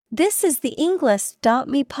This is the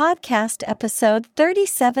Englist.me podcast episode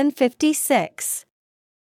 3756.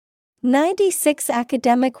 96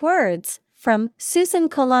 academic words from Susan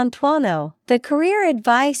Colantuono, the career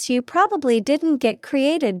advice you probably didn't get,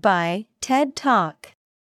 created by TED Talk.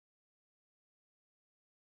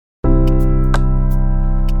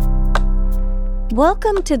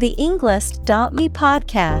 Welcome to the Englist.me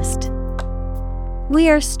podcast. We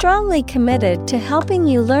are strongly committed to helping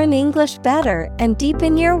you learn English better and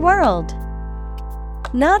deepen your world.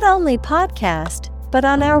 Not only podcast, but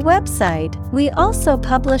on our website, we also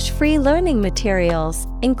publish free learning materials,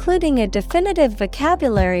 including a definitive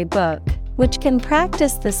vocabulary book, which can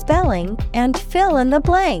practice the spelling and fill in the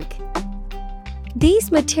blank. These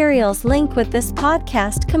materials link with this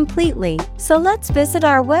podcast completely, so let's visit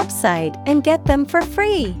our website and get them for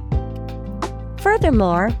free.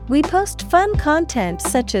 Furthermore, we post fun content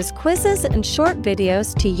such as quizzes and short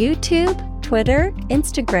videos to YouTube, Twitter,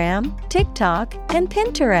 Instagram, TikTok, and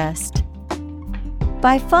Pinterest.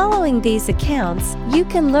 By following these accounts, you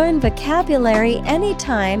can learn vocabulary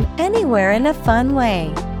anytime, anywhere in a fun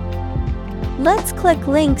way. Let's click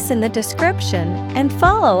links in the description and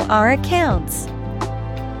follow our accounts.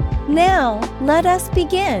 Now, let us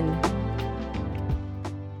begin.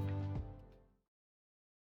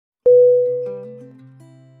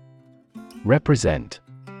 Represent.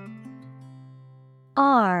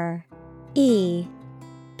 R E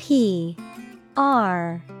P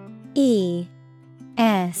R E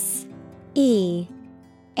S E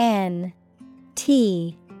N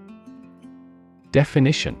T.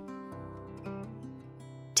 Definition: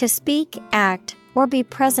 to speak, act, or be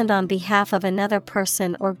present on behalf of another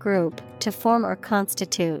person or group, to form or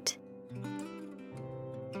constitute.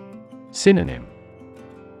 Synonym: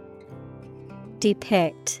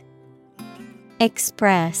 depict,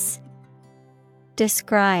 express,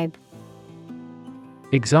 describe.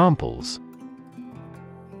 Examples: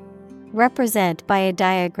 represent by a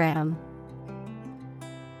diagram.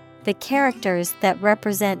 The characters that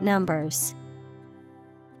represent numbers.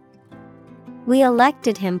 We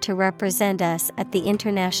elected him to represent us at the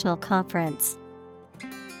international conference.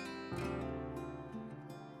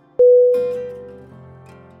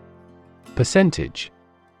 Percentage.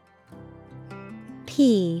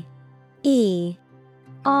 P E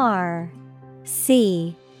R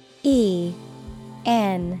C E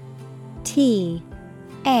N T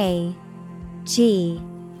A G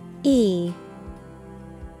E.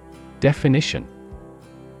 Definition: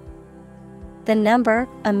 the number,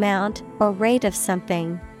 amount, or rate of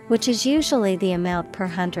something, which is usually the amount per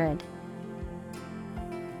hundred.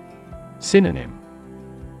 Synonym: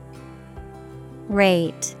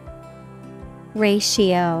 rate,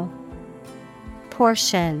 ratio,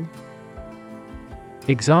 portion.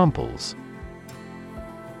 Examples: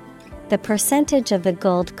 the percentage of the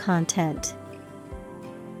gold content.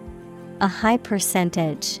 A high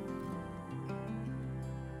percentage.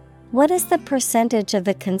 What is the percentage of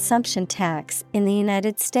the consumption tax in the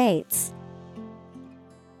United States?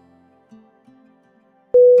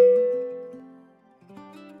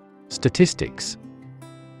 Statistics.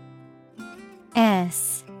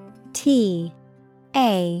 S T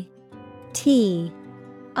A T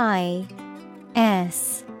I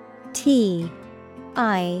S T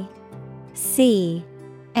I C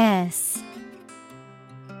S.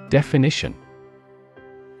 Definition: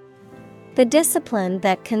 the discipline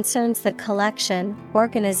that concerns the collection,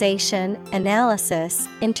 organization, analysis,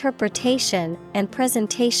 interpretation, and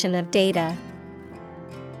presentation of data.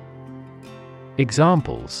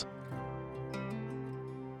 Examples: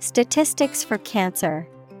 statistics for cancer.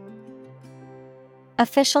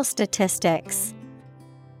 Official statistics.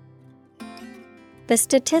 The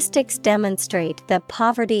statistics demonstrate that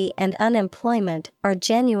poverty and unemployment are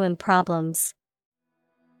genuine problems.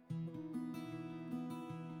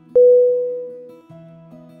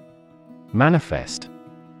 Manifest.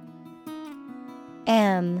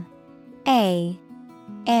 M A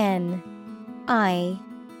N I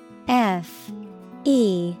F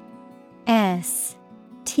E S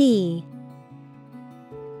T.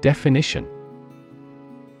 Definition: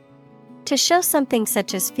 to show something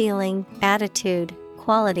such as feeling, attitude,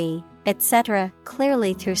 quality, etc.,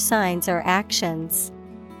 clearly through signs or actions.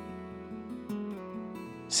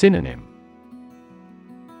 Synonym: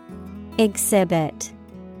 exhibit,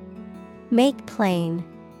 make plain,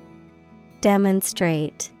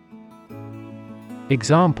 demonstrate.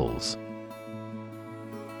 Examples: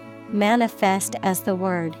 manifest as the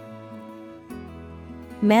word.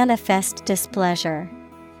 Manifest displeasure.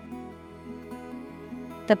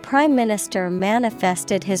 The Prime Minister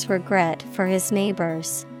manifested his regret for his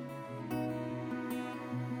neighbors.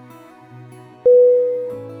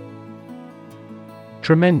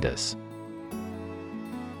 Tremendous.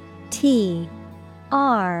 Tremendous.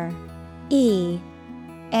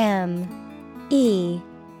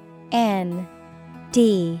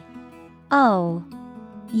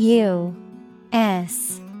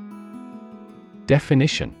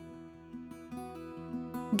 Definition.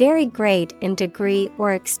 Very great in degree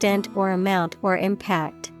or extent or amount or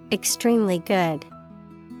impact, extremely good.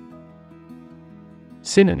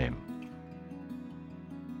 Synonym.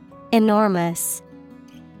 Enormous,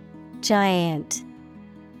 giant,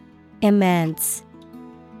 immense.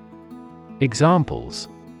 Examples.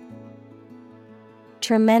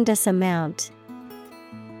 Tremendous amount.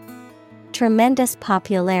 Tremendous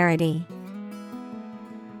popularity.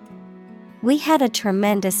 We had a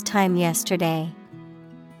tremendous time yesterday.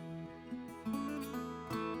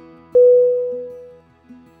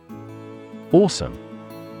 Awesome.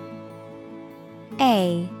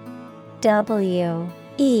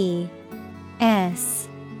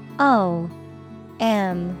 AWESOME.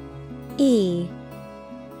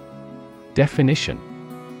 Definition.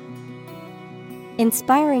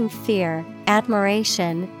 Inspiring fear,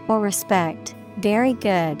 admiration, or respect. Very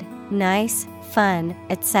good, nice, fun,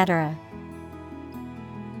 etc.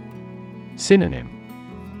 Synonym.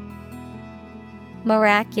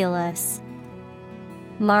 Miraculous,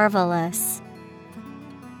 marvelous,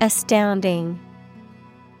 astounding.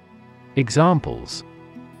 Examples.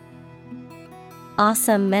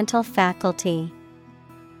 Awesome mental faculty.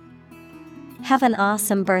 Have an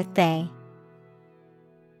awesome birthday.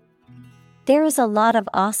 There is a lot of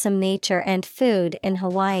awesome nature and food in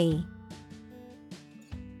Hawaii.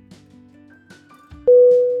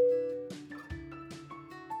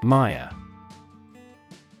 Mire.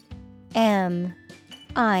 M-I-R-E.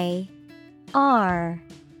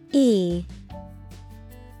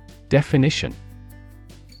 Definition.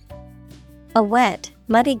 A wet,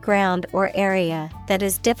 muddy ground or area that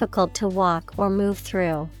is difficult to walk or move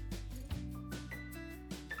through.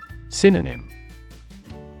 Synonym.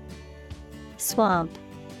 Swamp,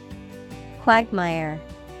 quagmire,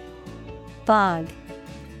 bog.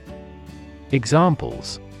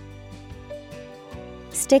 Examples.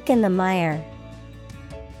 Stick in the mire.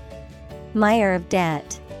 Mire of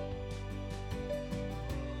debt.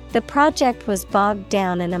 The project was bogged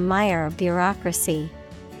down in a mire of bureaucracy.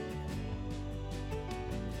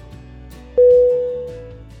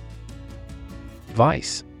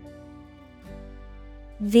 Vice.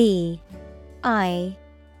 V-I-C-E.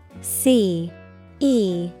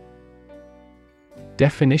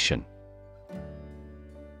 Definition.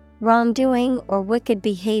 Wrongdoing or wicked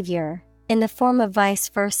behavior, in the form of vice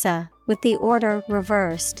versa, with the order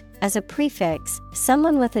reversed. As a prefix,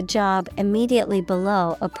 someone with a job immediately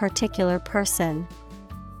below a particular person.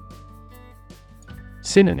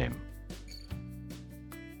 Synonym.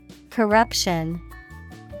 Corruption,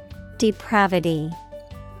 depravity,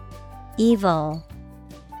 evil.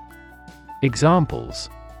 Examples.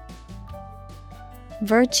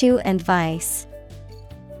 Virtue and vice.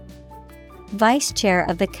 Vice chair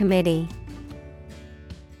of the committee.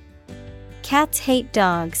 Cats hate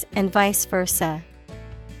dogs and vice versa.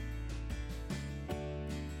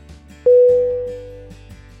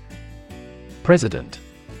 President.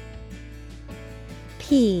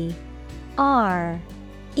 P-R-E-S-I-D-E-N-T.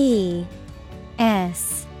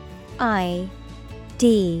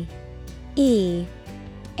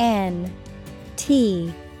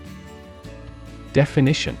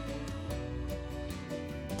 Definition.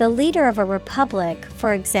 The leader of a republic,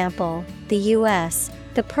 for example, the U.S.,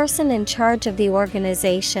 the person in charge of the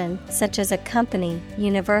organization, such as a company,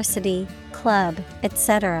 university, club,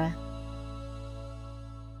 etc.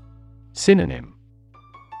 Synonym.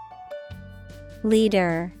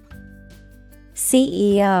 Leader,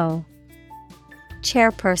 CEO,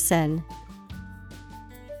 chairperson.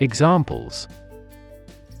 Examples.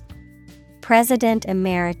 President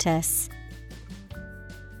Emeritus.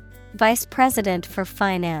 Vice President for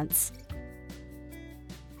Finance.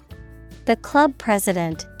 The club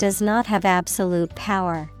president does not have absolute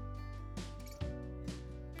power.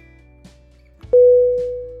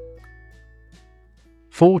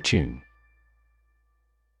 Fortune.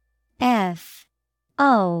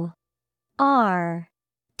 F-O-R-T-U-N-E.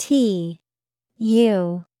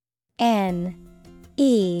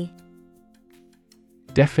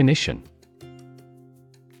 Definition.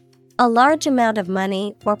 A large amount of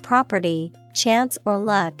money or property, chance or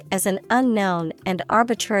luck as an unknown and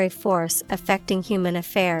arbitrary force affecting human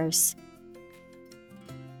affairs.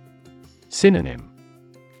 Synonym.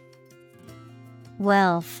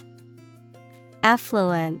 Wealth,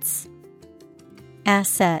 affluence,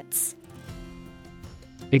 assets.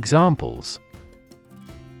 Examples.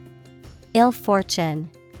 ill fortune.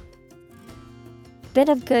 Bit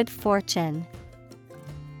of good fortune.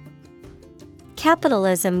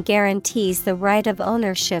 Capitalism guarantees the right of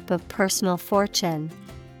ownership of personal fortune.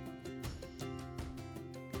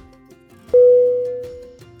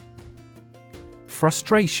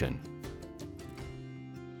 Frustration. Frustration.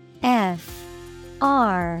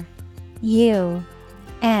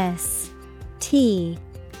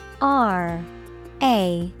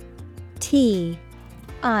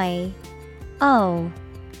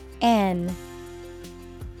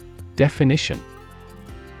 Definition.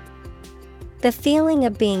 The feeling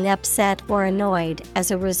of being upset or annoyed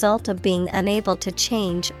as a result of being unable to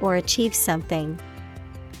change or achieve something.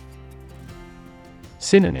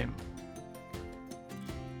 Synonym.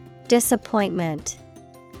 Disappointment,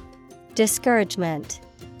 discouragement,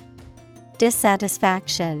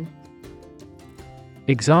 dissatisfaction.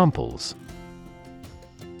 Examples.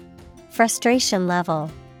 Frustration level.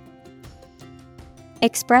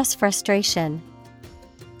 Express frustration.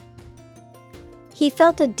 He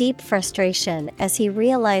felt a deep frustration as he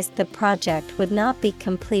realized the project would not be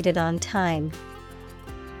completed on time.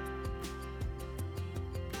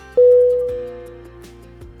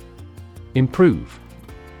 Improve.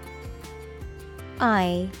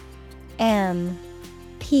 IMPROVE.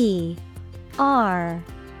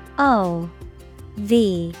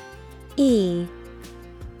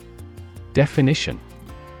 Definition.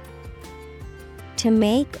 To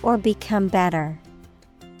make or become better.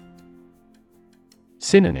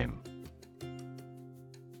 Synonym.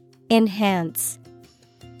 Enhance,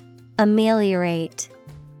 ameliorate,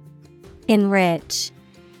 enrich.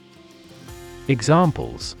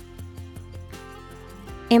 Examples.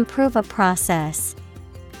 Improve a process.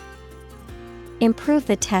 Improve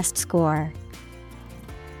the test score.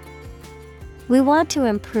 We want to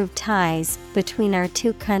improve ties between our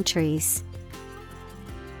two countries.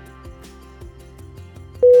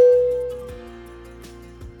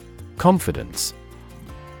 Confidence.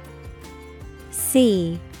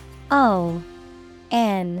 CONFIDENCE.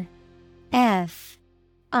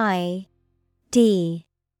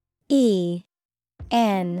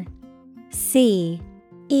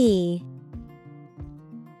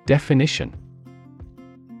 Definition.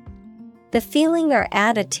 The feeling or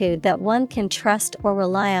attitude that one can trust or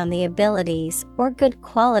rely on the abilities or good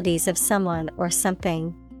qualities of someone or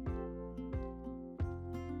something.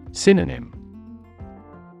 Synonym.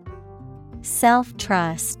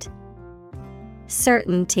 Self-trust,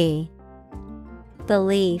 certainty,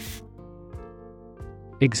 belief.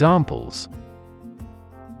 Examples.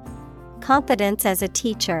 Confidence as a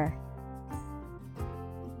teacher.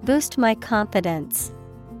 Boost my confidence.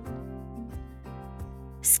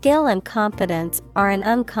 Skill and competence are an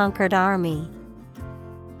unconquered army.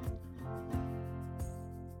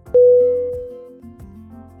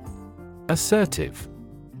 Assertive.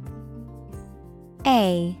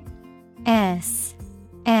 ASSERTIVE.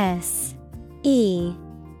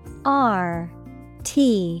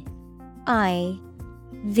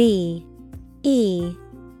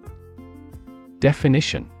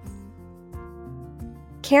 Definition.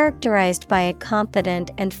 Characterized by a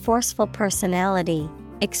confident and forceful personality,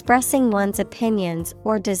 expressing one's opinions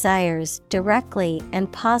or desires directly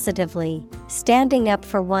and positively, standing up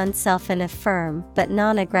for oneself in a firm but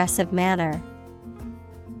non-aggressive manner.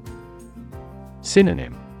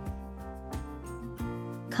 Synonym.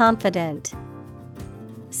 Confident,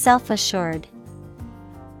 self-assured,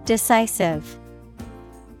 decisive.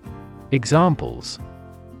 Examples.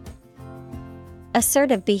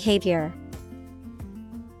 Assertive behavior.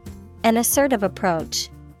 An assertive approach.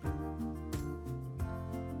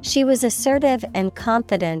 She was assertive and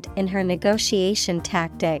confident in her negotiation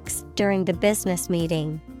tactics during the business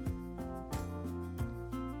meeting.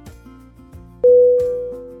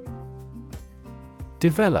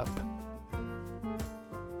 Develop.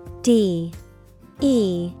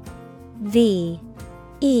 DEVELOP.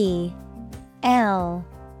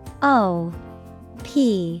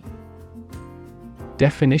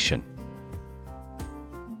 Definition.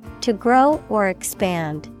 To grow or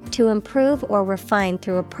expand, to improve or refine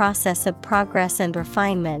through a process of progress and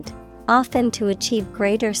refinement, often to achieve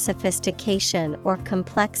greater sophistication or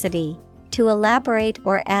complexity, to elaborate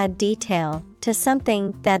or add detail to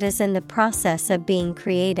something that is in the process of being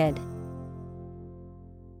created.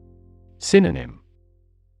 Synonym.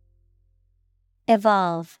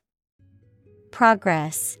 Evolve,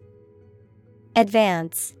 progress,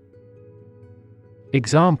 advance.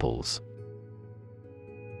 Examples.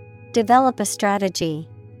 Develop a strategy.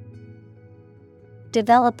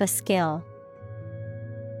 Develop a skill.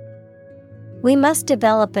 We must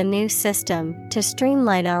develop a new system to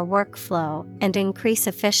streamline our workflow and increase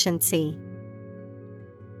efficiency.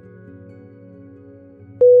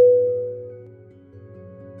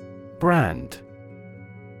 Brand.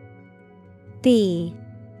 B-R-A-N-D.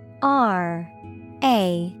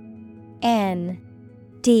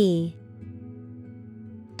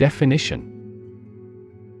 Definition.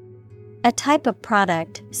 A type of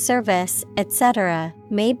product, service, etc.,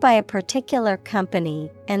 made by a particular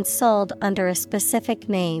company and sold under a specific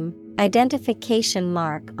name, identification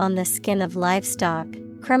mark on the skin of livestock,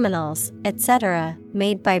 criminals, etc.,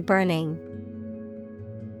 made by burning.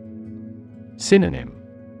 Synonym.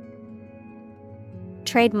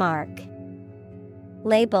 Trademark,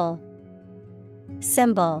 label,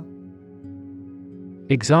 symbol.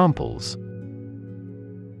 Examples.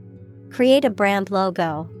 Create a brand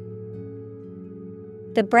logo.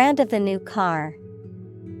 The brand of the new car.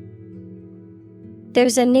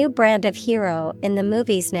 There's a new brand of hero in the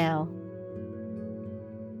movies now.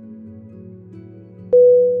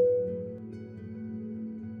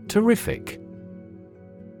 Terrific.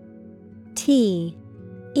 T-E-R-R-I-F-I-C.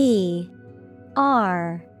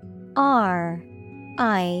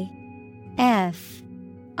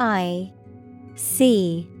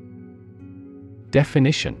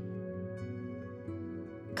 Definition.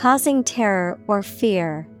 Causing terror or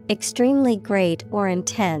fear, extremely great or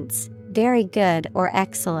intense, very good or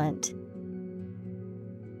excellent.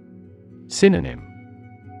 Synonym.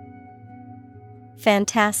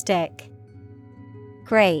 Fantastic,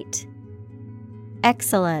 great,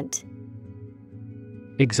 excellent.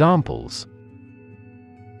 Examples.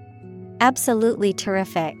 Absolutely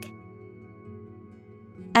terrific.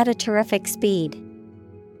 At a terrific speed.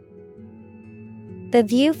 The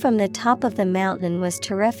view from the top of the mountain was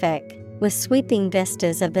terrific, with sweeping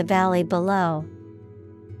vistas of the valley below.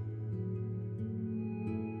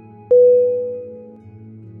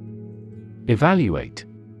 Evaluate.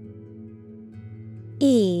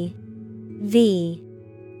 E-V-A-L-U-A-T-E.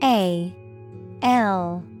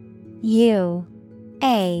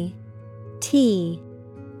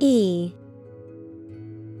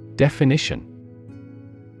 Definition.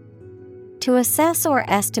 To assess or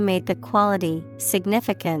estimate the quality,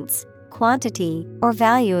 significance, quantity, or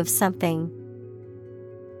value of something.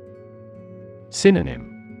 Synonym.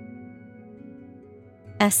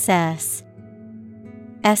 Assess,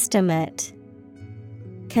 estimate,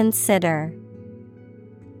 consider.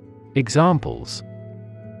 Examples.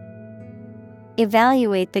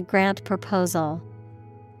 Evaluate the grant proposal.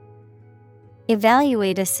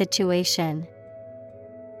 Evaluate a situation.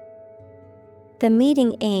 The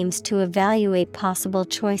meeting aims to evaluate possible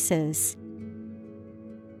choices.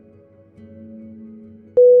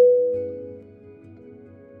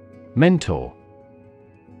 Mentor.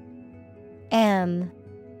 M-E-N-T-O-R.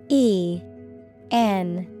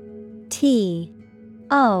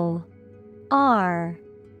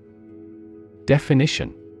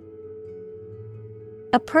 Definition.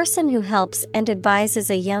 A person who helps and advises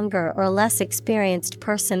a younger or less experienced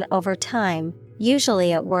person over time,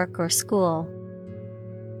 usually at work or school.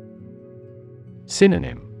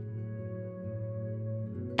 Synonym.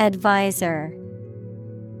 Advisor,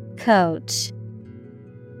 coach,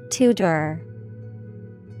 tutor.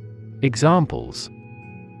 Examples.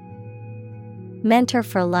 Mentor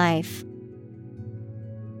for life.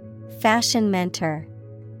 Fashion mentor.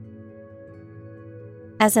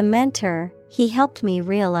 As a mentor, he helped me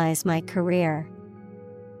realize my career.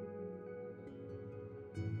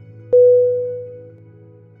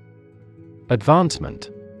 Advancement.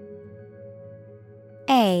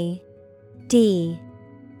 A D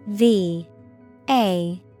V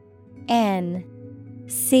A N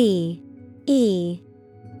C E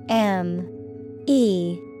M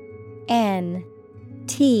E N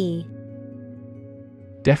T.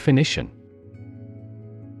 Definition.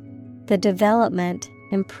 The development,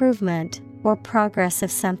 improvement, or progress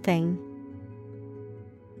of something.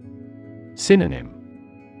 Synonym.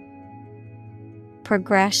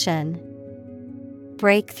 Progression,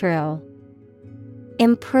 breakthrough,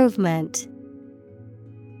 improvement.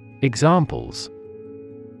 Examples.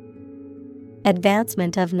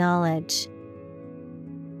 Advancement of knowledge.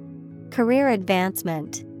 Career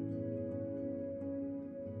advancement.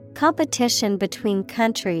 Competition between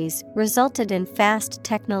countries resulted in fast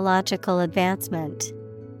technological advancement.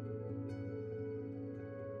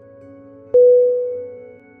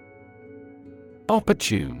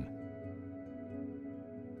 Opportune.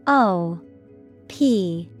 O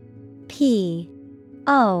P P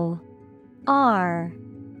O R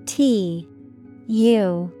T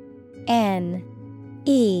U N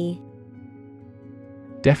E.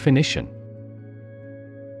 Definition.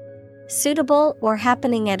 Suitable or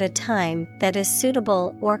happening at a time that is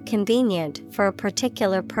suitable or convenient for a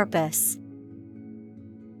particular purpose.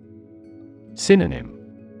 Synonym: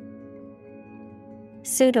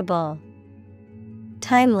 Suitable,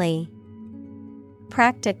 timely,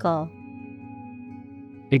 practical.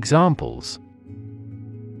 Examples: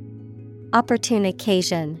 Opportune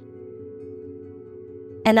occasion,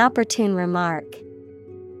 an opportune remark.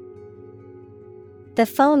 The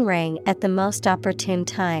phone rang at the most opportune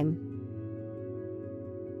time.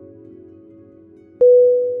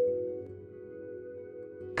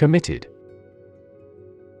 Committed.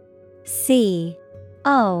 COMMITTED.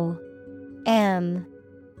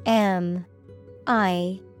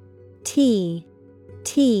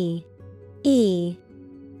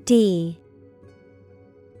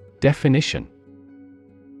 Definition: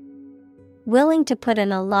 Willing to put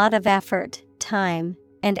in a lot of effort, time,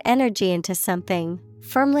 and energy into something,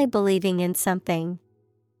 firmly believing in something.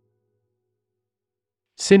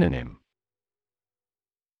 Synonym: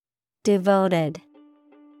 Devoted,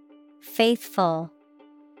 faithful,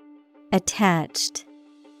 attached.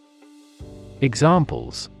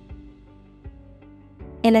 Examples: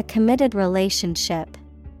 In a committed relationship.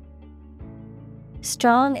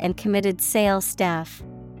 Strong and committed sales staff.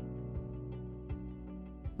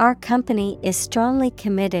 Our company is strongly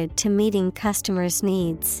committed to meeting customers'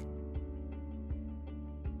 needs.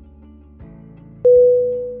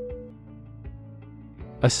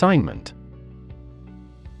 Assignment.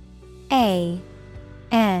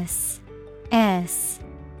 ASSIGNMENT.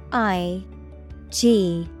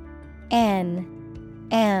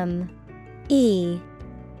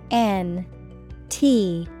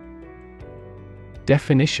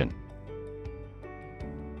 Definition: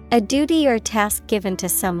 A duty or task given to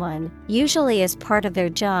someone, usually as part of their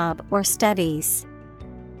job or studies.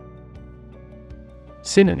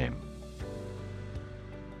 Synonym: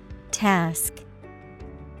 Task,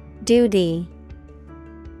 duty,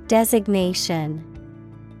 designation.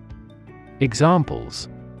 Examples: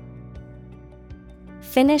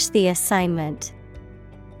 Finish the assignment.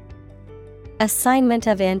 Assignment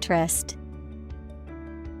of interest.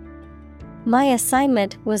 My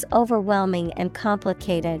assignment was overwhelming and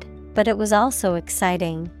complicated, but it was also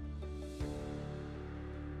exciting.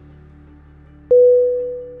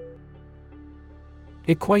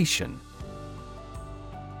 Equation.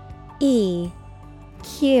 EQUATION.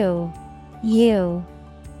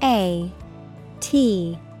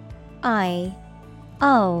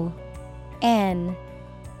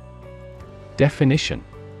 Definition: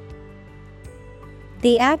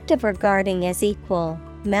 The act of regarding as equal.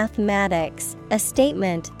 Mathematics, a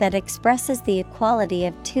statement that expresses the equality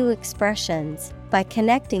of two expressions by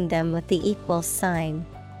connecting them with the equal sign.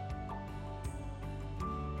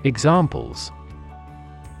 Examples: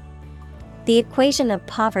 The equation of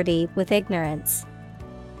poverty with ignorance.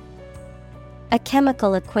 A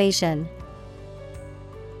chemical equation.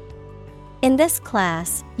 In this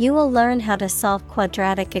class, you will learn how to solve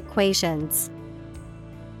quadratic equations.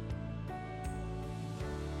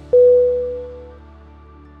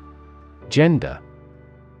 Gender.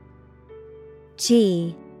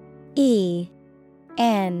 GENDER.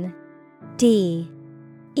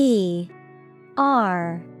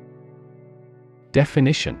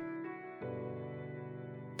 Definition: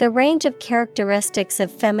 The range of characteristics of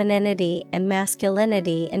femininity and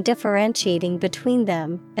masculinity and differentiating between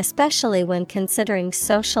them, especially when considering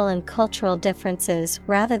social and cultural differences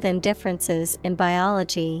rather than differences in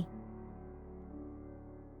biology.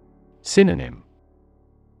 Synonym: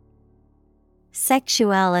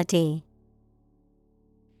 Sexuality.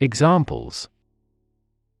 Examples: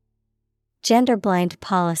 Gender-blind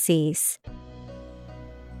policies.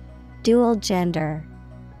 Dual gender.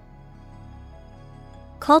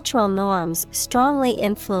 Cultural norms strongly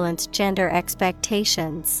influence gender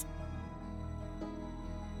expectations.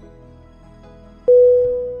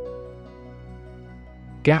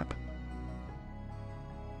 Gap.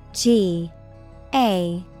 GAP.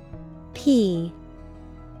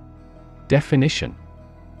 Definition: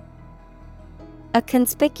 A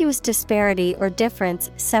conspicuous disparity or difference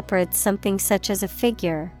separates something such as a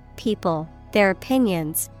figure, people, their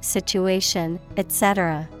opinions, situation,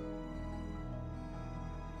 etc.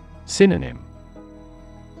 Synonym: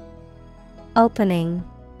 Opening,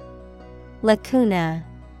 lacuna,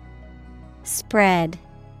 spread.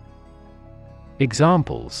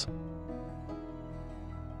 Examples: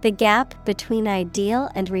 The gap between ideal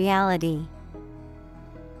and reality.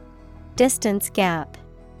 Distance gap.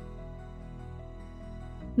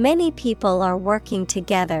 Many people are working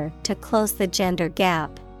together to close the gender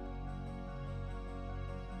gap.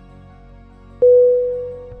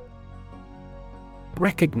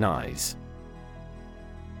 Recognize.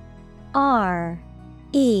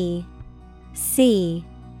 RECOGNIZE.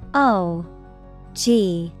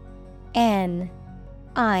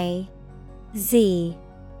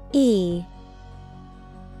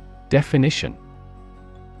 Definition.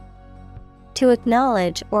 To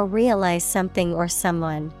acknowledge or realize something or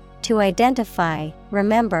someone, to identify,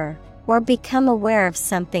 remember, or become aware of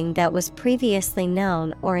something that was previously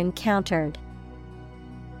known or encountered.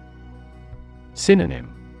 Synonym.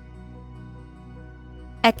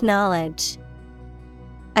 Acknowledge,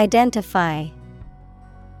 identify,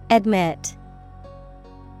 admit.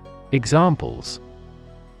 Examples.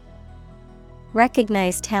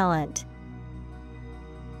 Recognize talent.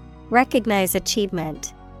 Recognize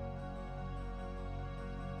achievement.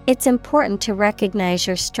 It's important to recognize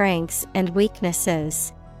your strengths and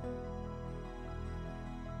weaknesses.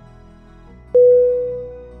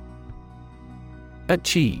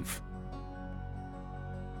 Achieve.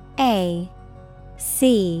 ACHIEVE.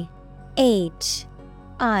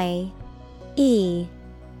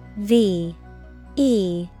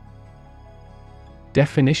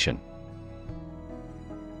 Definition.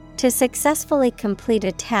 To successfully complete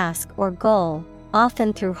a task or goal,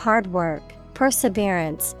 often through hard work,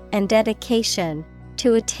 perseverance, and dedication,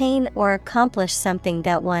 to attain or accomplish something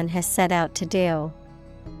that one has set out to do.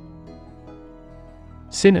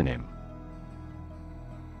 Synonym.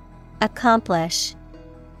 Accomplish,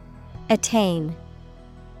 attain,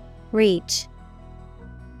 reach.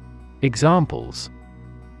 Examples.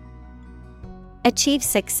 Achieve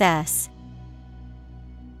success.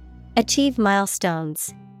 Achieve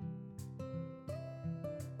milestones.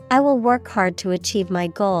 I will work hard to achieve my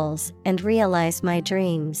goals and realize my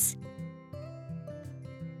dreams.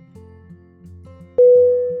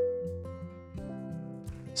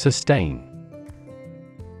 Sustain.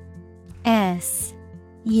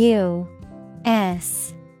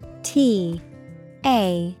 SUSTAIN.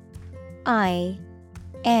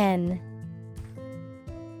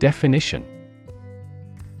 Definition.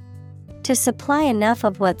 To supply enough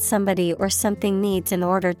of what somebody or something needs in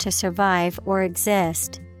order to survive or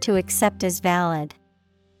exist, to accept as valid.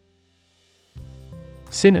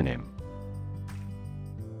 Synonym.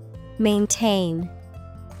 Maintain,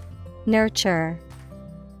 nurture,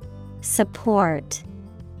 support.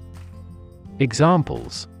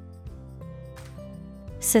 Examples.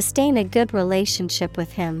 Sustain a good relationship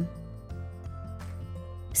with him.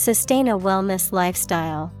 Sustain a wellness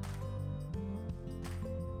lifestyle.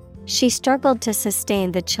 She struggled to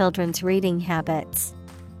sustain the children's reading habits.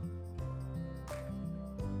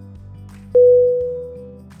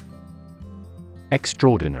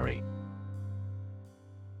 Extraordinary.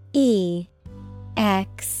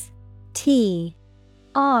 EXtraordinary.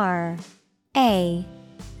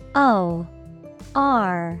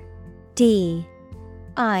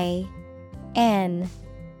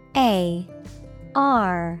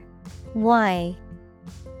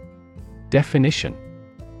 Definition.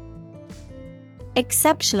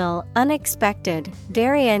 Exceptional, unexpected,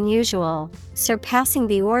 very unusual, surpassing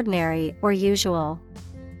the ordinary or usual.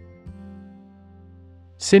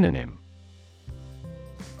 Synonym.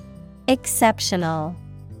 Exceptional,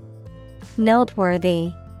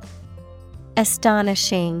 noteworthy,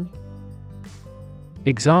 astonishing.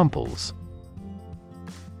 Examples.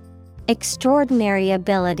 Extraordinary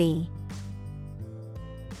ability.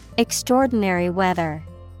 Extraordinary weather.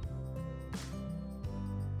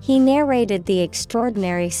 He narrated the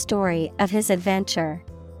extraordinary story of his adventure.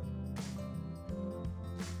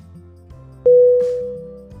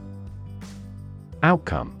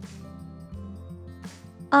 Outcome.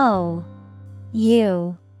 OUTCOME.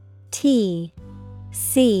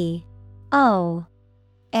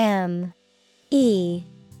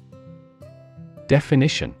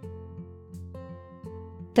 Definition.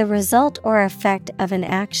 The result or effect of an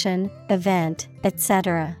action, event,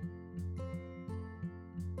 etc.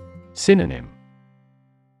 Synonym.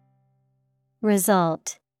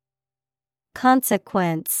 Result,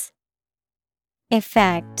 consequence,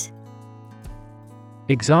 effect.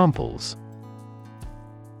 Examples.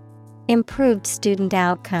 Improved student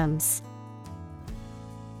outcomes.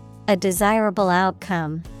 A desirable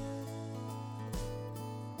outcome.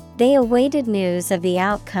 They awaited news of the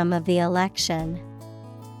outcome of the election.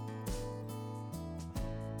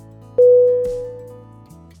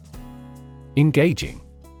 Engaging.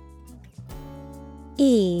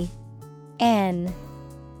 ENGAGING.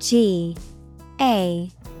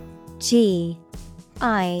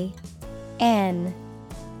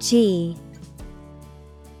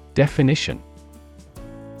 Definition.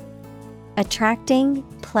 Attracting,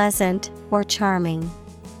 pleasant, or charming.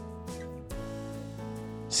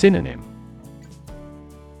 Synonym.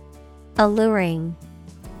 alluring,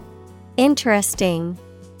 interesting,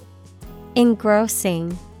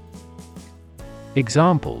 engrossing.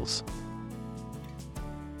 Examples: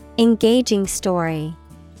 Engaging story,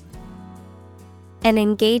 an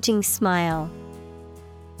engaging smile.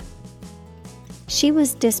 She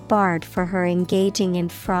was disbarred for her engaging in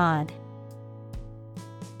fraud.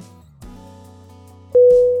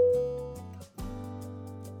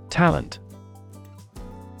 Talent.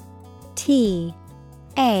 T-A-L-E-N-T.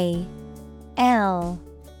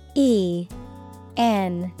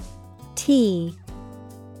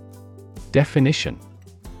 Definition: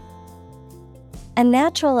 A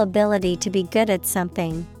natural ability to be good at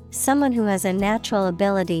something, someone who has a natural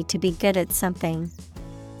ability to be good at something.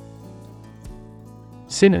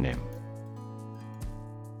 Synonym: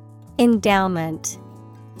 Endowment,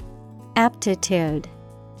 aptitude,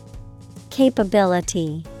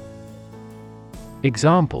 capability.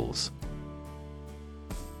 Examples: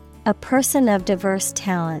 A person of diverse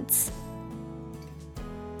talents.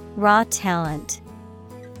 Raw talent.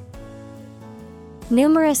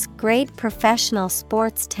 Numerous great professional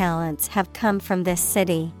sports talents have come from this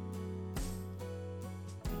city.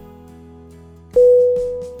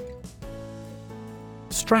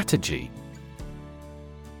 Strategy.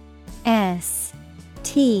 S-T-R-A-T-E-G-Y.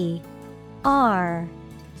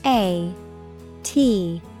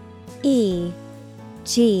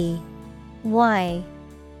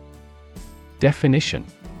 Definition: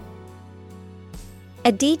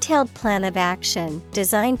 A detailed plan of action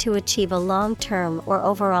designed to achieve a long-term or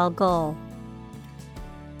overall goal.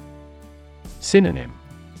 Synonym: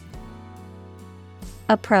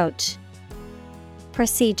 Approach,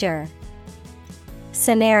 procedure,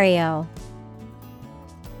 scenario.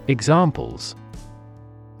 Examples: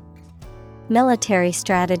 Military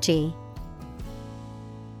strategy.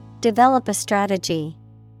 Develop a strategy.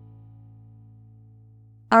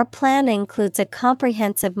 Our plan includes a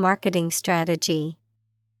comprehensive marketing strategy.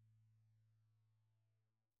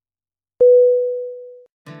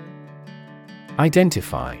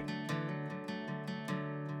 Identify.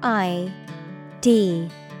 I-D-E-N-T-I-F-Y.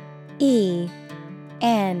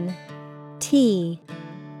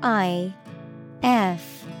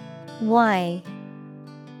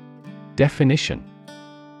 Definition: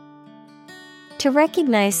 To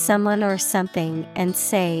recognize someone or something and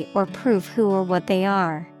say or prove who or what they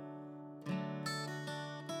are.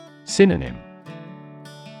 Synonym: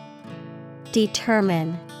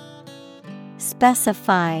 Determine,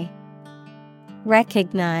 specify,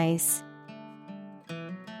 recognize.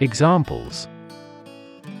 Examples: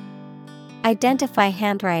 Identify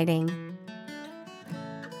handwriting.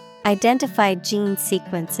 Identify gene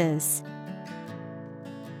sequences.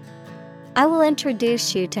 I will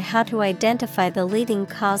introduce you to how to identify the leading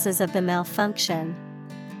causes of the malfunction.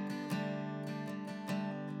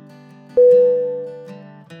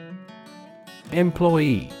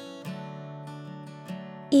 Employee.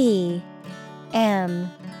 E-M-P-L-O-Y-E.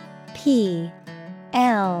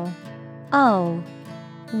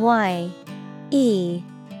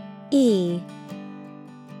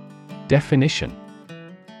 Definition: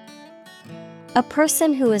 A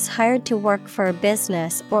person who is hired to work for a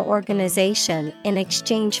business or organization in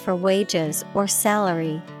exchange for wages or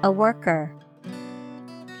salary, a worker.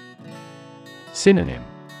 Synonym: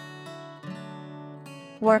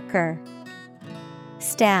 Worker,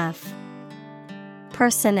 staff,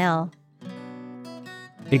 personnel.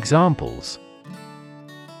 Examples: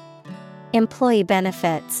 Employee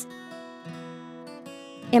benefits.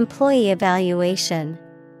 Employee evaluation.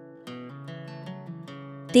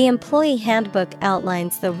 The employee handbook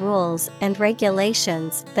outlines the rules and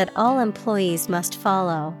regulations that all employees must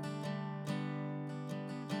follow.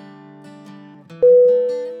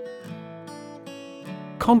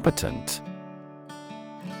 Competent.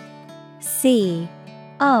 C-O-M-P-E-T-E-N-T.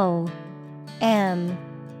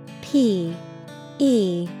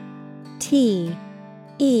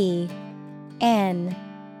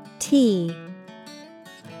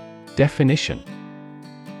 Definition: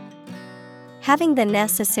 Having the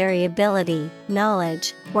necessary ability,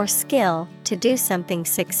 knowledge, or skill to do something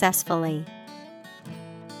successfully.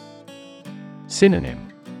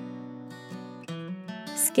 Synonym: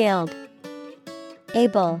 Skilled,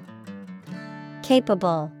 able,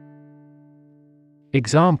 capable.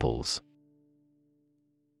 Examples: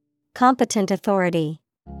 Competent authority.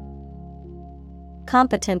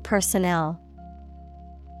 Competent personnel.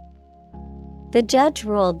 The judge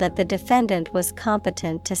ruled that the defendant was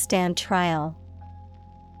competent to stand trial.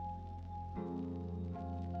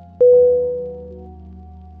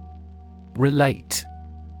 Relate.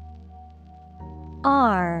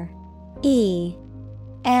 R-E-L-A-T-E.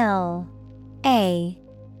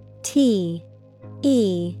 T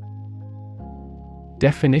E.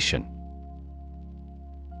 Definition: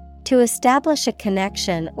 To establish a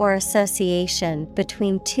connection or association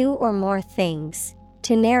between two or more things,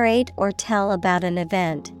 to narrate or tell about an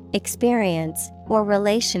event, experience, or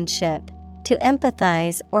relationship, to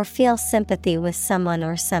empathize or feel sympathy with someone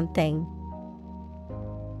or something.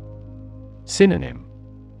 Synonym: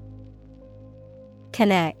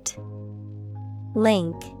 Connect,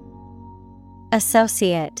 link,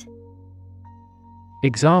 associate.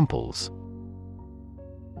 Examples: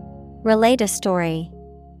 Relate a story.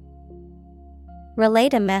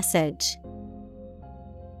 Relate a message.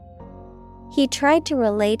 He tried to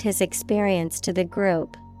relate his experience to the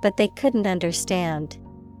group, but they couldn't understand.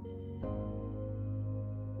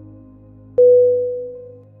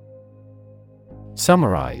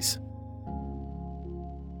 Summarize.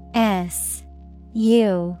 S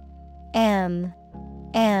U M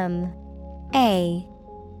M A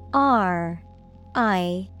R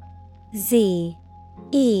I Z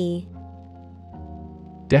E.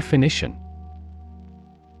 Definition: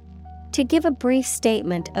 To give a brief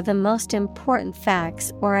statement of the most important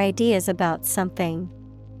facts or ideas about something.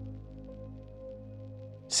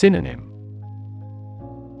 Synonym: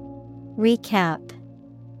 Recap,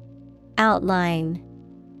 outline,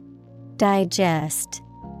 digest.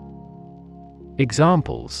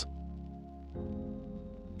 Examples: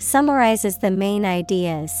 Summarizes the main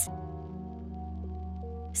ideas.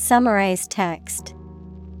 Summarize text.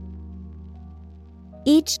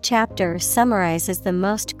 Each chapter summarizes the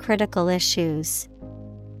most critical issues.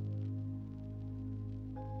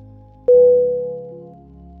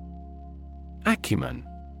 Acumen.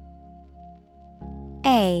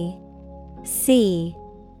 A C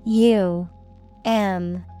U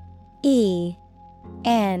M E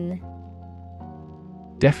N.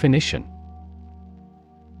 Definition: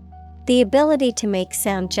 The ability to make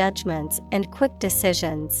sound judgments and quick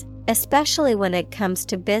decisions, especially when it comes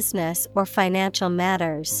to business or financial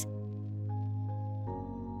matters.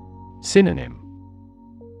 Synonym: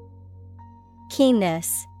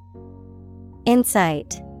 Keenness,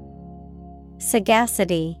 insight,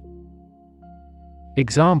 sagacity.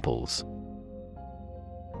 Examples: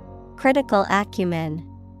 Critical acumen,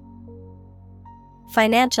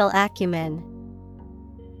 financial acumen.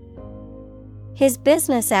 His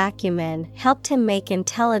business acumen helped him make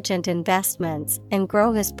intelligent investments and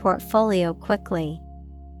grow his portfolio quickly.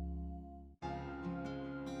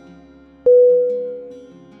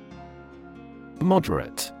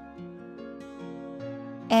 Moderate.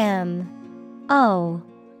 M O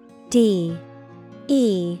D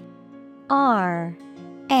E R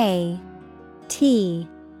A T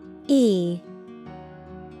E.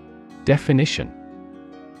 Definition: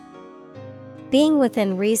 Being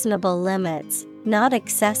within reasonable limits, not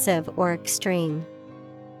excessive or extreme.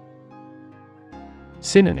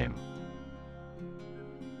 Synonym: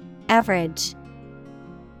 Average,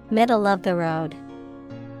 middle of the road,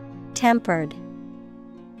 tempered.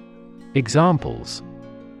 Examples: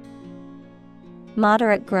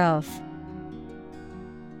 Moderate growth,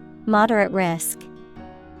 moderate risk.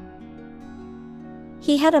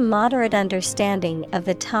 He had a moderate understanding of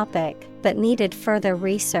the topic but needed further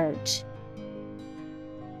research.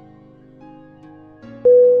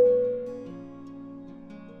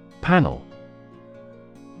 Panel.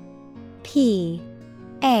 P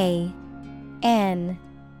A N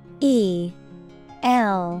E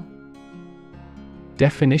L.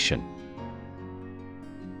 Definition: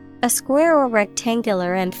 A square or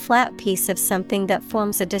rectangular and flat piece of something that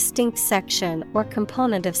forms a distinct section or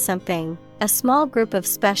component of something, a small group of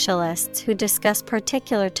specialists who discuss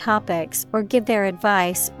particular topics or give their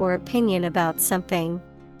advice or opinion about something.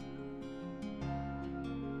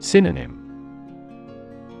 Synonym: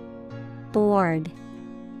 Board,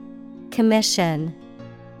 commission,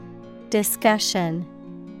 discussion.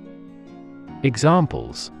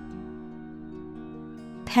 Examples: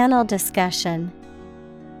 Panel discussion.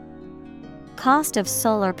 Cost of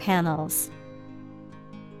solar panels.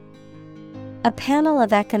 A panel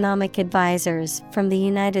of economic advisors from the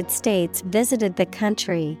United States visited the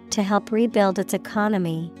country to help rebuild its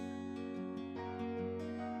economy.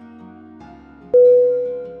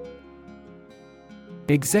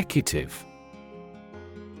 Executive.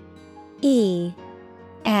 E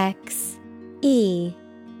X E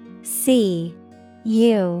C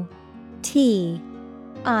U T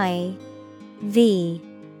I V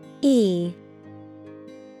E.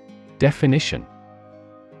 Definition: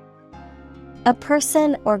 A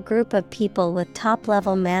person or group of people with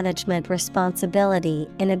top-level management responsibility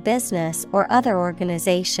in a business or other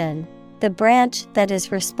organization, The branch that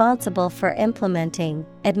is responsible for implementing,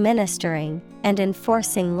 administering, and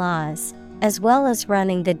enforcing laws, as well as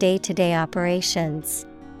running the day-to-day operations.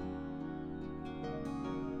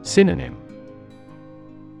 Synonym: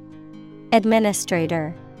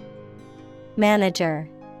 Administrator, Manager,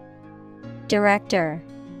 Director.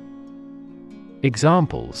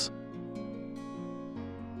 Examples: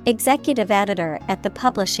 Executive editor at the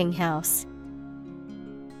publishing house.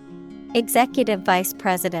 Executive vice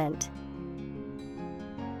president.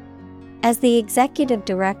 As the executive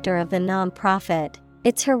director of the nonprofit,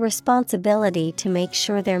 it's her responsibility to make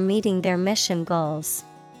sure they're meeting their mission goals.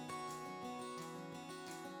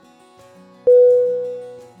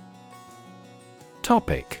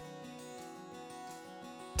 Topic: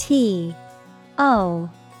 T-O-P-I-C.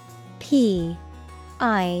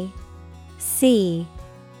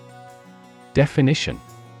 Definition: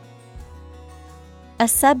 a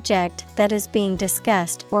subject that is being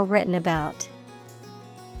discussed or written about.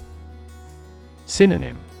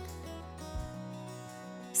 Synonym: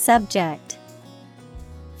 Subject,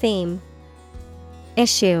 Theme,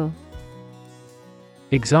 Issue.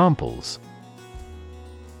 Examples: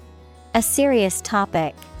 a serious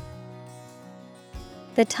topic.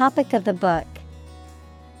 The topic of the book.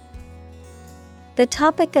 The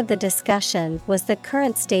topic of the discussion was the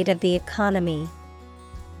current state of the economy.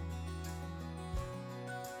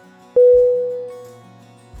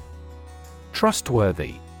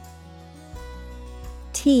 Trustworthy.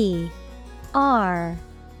 Trustworthy.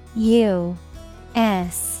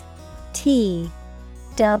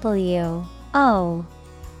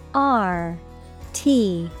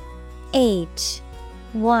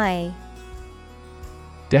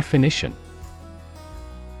 Definition: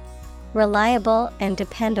 Reliable and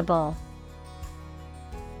dependable.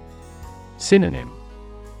 Synonym: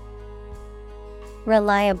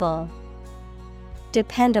 Reliable,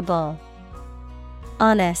 dependable,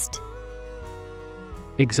 honest.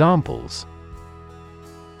 Examples: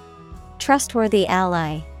 Trustworthy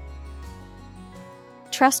ally.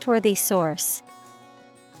 Trustworthy source.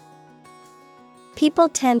 People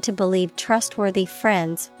tend to believe trustworthy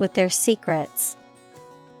friends with their secrets.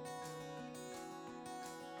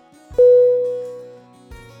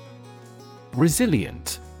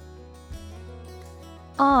 Resilient.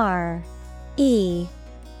 R-E-S-I-L-I-E-N-T.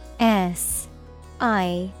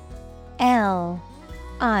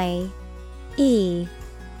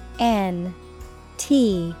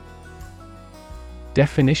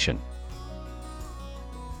 Definition: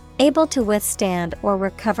 able to withstand or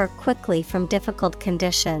recover quickly from difficult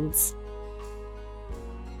conditions.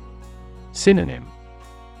 Synonym: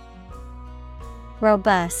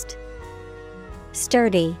 Robust,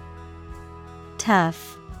 sturdy,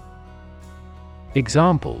 tough.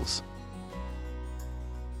 Examples: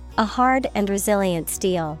 a hard and resilient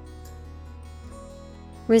steel.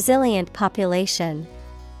 Resilient population.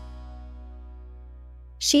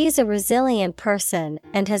 She is a resilient person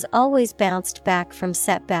and has always bounced back from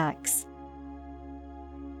setbacks.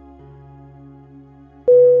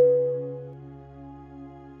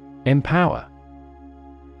 Empower.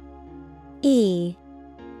 E-M-P-O-W-E-R.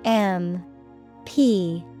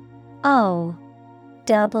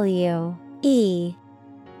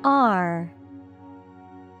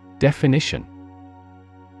 Definition: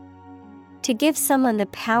 to give someone the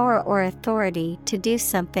power or authority to do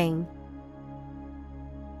something.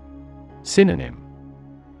 Synonym: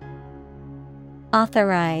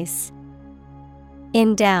 Authorize,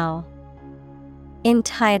 endow,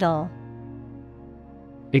 entitle.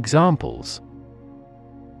 Examples: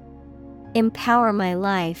 empower my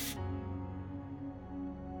life.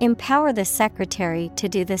 Empower the secretary to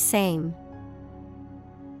do the same.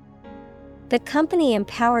 The company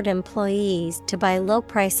empowered employees to buy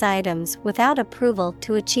low-price items without approval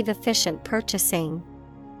to achieve efficient purchasing.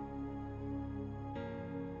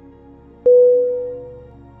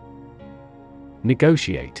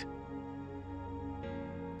 Negotiate.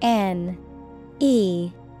 N-E-G-O-T-I-A-T-E.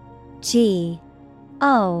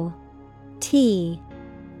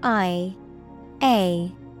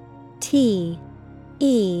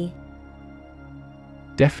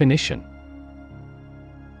 Definition: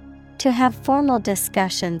 to have formal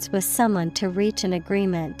discussions with someone to reach an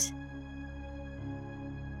agreement.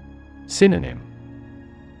 Synonym: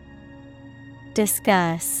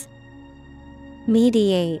 Discuss,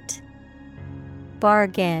 mediate,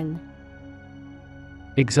 bargain.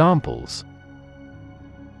 Examples: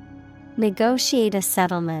 negotiate a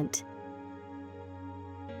settlement.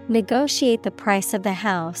 Negotiate the price of the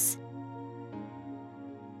house.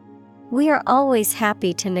 We are always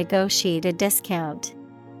happy to negotiate a discount.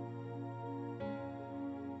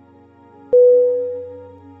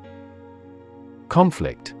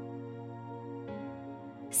 Conflict.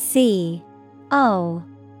 CONFLICT.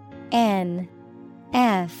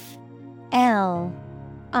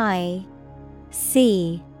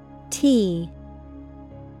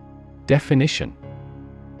 Definition.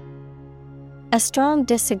 A strong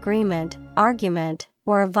disagreement, argument,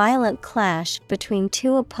 or a violent clash between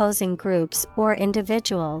two opposing groups or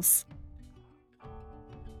individuals.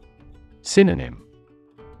 Synonym.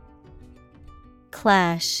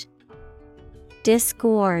 Clash,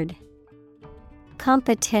 discord,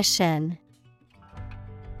 competition.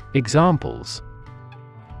 Examples.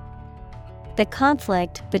 The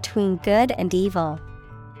conflict between good and evil.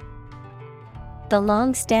 The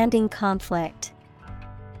long-standing conflict.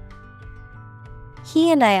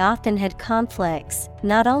 He and I often had conflicts,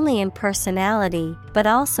 not only in personality, but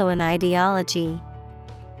also in ideology.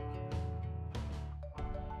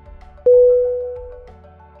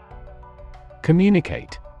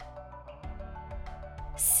 Communicate.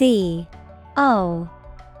 COMMUNICATE.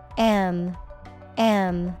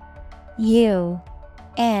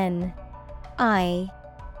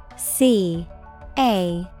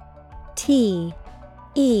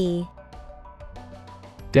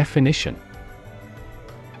 Definition.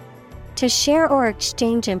 To share or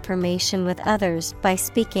exchange information with others by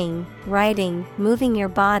speaking, writing, moving your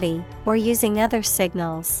body, or using other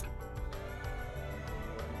signals.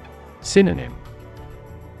 Synonym.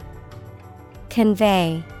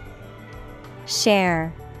 Convey,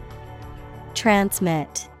 share,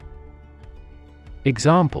 transmit.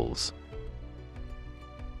 Examples.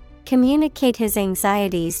 Communicate his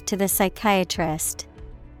anxieties to the psychiatrist.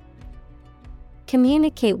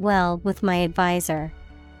 Communicate well with my advisor.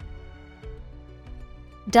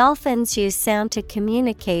 Dolphins use sound to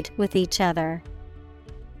communicate with each other.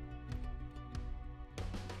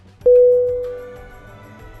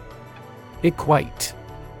 Equate.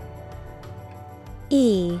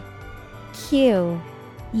 EQUATE.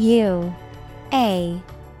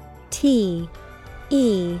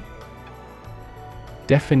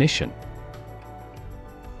 Definition.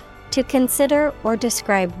 To consider or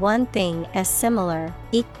describe one thing as similar,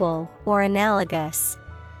 equal, or analogous.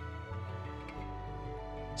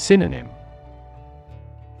 Synonym.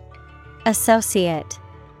 Associate,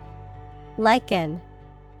 liken,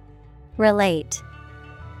 relate.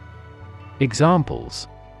 Examples.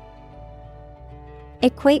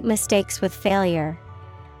 Equate mistakes with failure.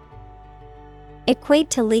 Equate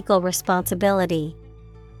to legal responsibility.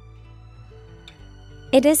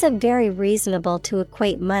 It isn't very reasonable to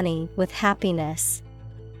equate money with happiness.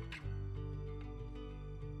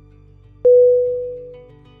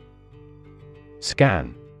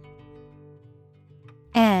 Scan.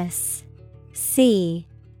 SCAN.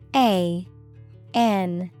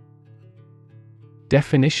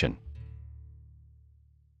 Definition.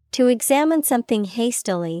 To examine something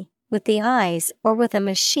hastily, with the eyes or with a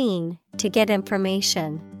machine, to get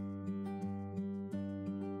information.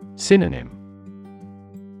 Synonym.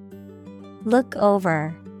 Look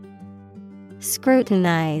over,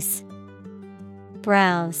 scrutinize,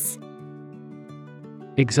 browse.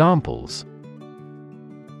 Examples.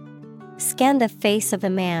 Scan the face of a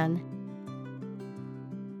man.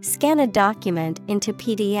 Scan a document into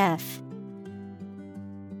PDF.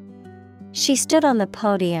 She stood on the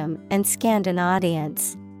podium and scanned an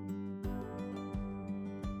audience.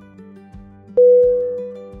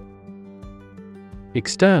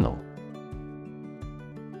 External.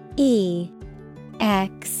 EXTERNAL.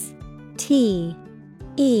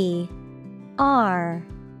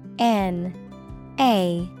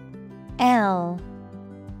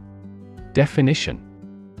 Definition.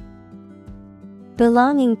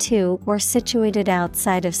 Belonging to or situated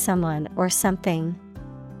outside of someone or something.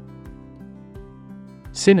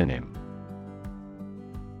 Synonym.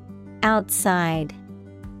 Outside,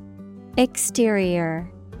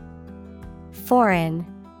 exterior, foreign.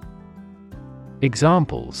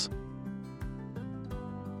 Examples.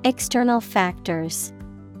 External factors.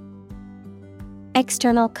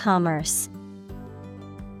 External commerce.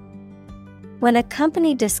 When a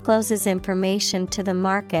company discloses information to the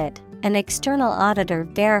market, an external auditor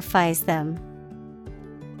verifies them.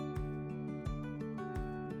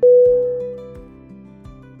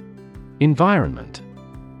 Environment.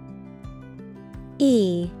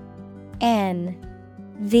 ENVIRONMENT.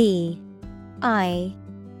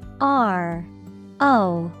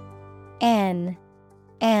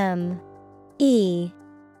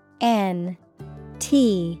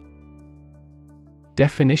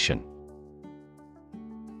 Definition.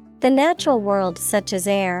 The natural world such as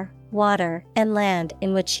air, water, and land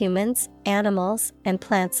in which humans, animals, and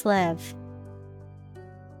plants live.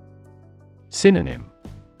 Synonym.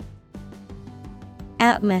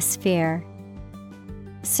 Atmosphere,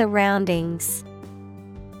 surroundings,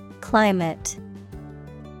 climate.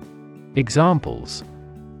 Examples: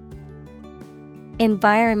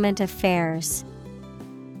 Environment affairs,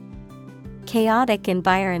 chaotic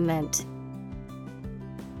environment.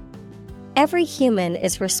 Every human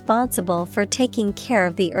is responsible for taking care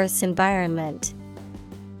of the Earth's environment.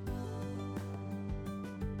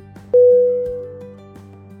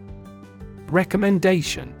 Recommendation.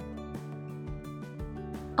 Recommendation.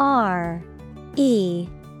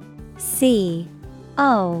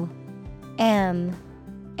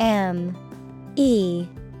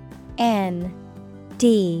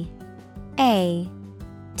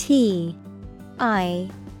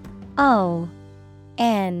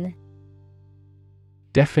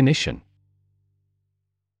 Definition: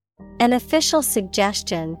 An official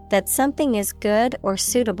suggestion that something is good or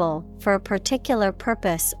suitable for a particular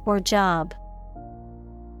purpose or job.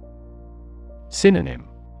 Synonym: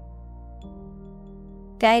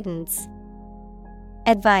 Guidance,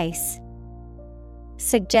 advice,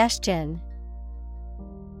 suggestion.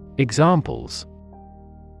 Examples: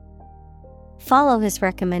 Follow his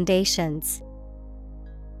recommendations.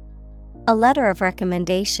 A letter of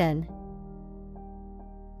recommendation.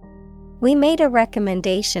 We made a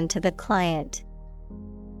recommendation to the client.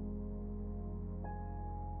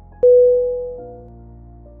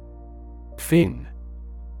 Fin.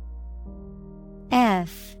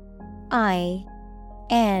 F-I-N.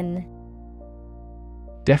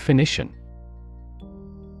 Definition: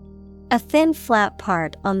 A thin flat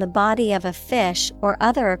part on the body of a fish or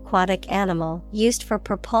other aquatic animal used for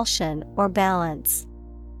propulsion or balance.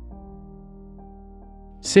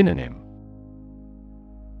 Synonym: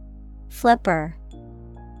 Flipper,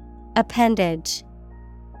 appendage,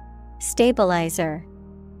 stabilizer.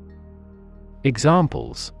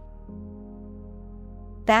 Examples: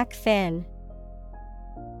 Back fin.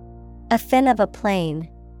 A fin of a plane.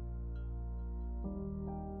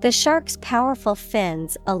 The shark's powerful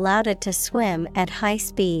fins allowed it to swim at high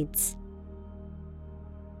speeds.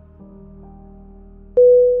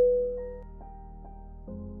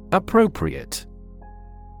 Appropriate.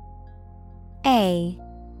 A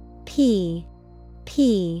P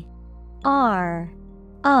P R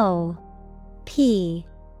O P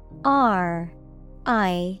R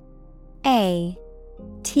I A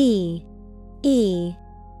T E.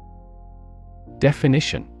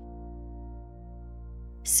 Definition: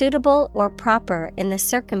 Suitable or proper in the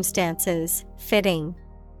circumstances, fitting.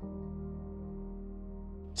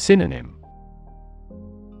 Synonym: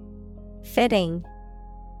 Fitting,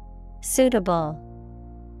 suitable,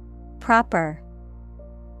 proper.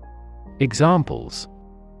 Examples: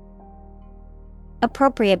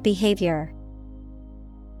 Appropriate behavior.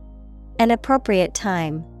 An appropriate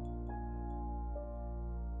time.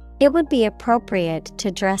 It would be appropriate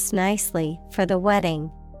to dress nicely for the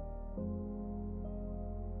wedding.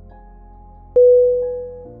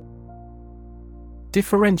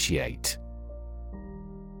 Differentiate.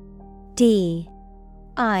 D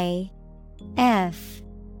I F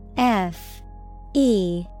F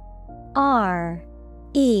E R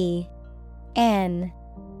E N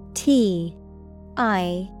T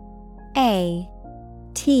I A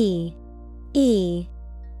T E.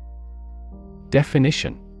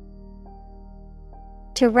 Definition: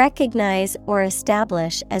 To recognize or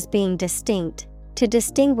establish as being distinct, to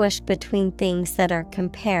distinguish between things that are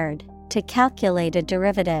compared, to calculate a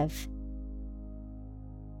derivative.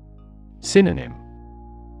 Synonym: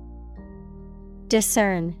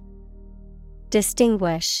 Discern,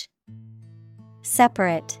 distinguish,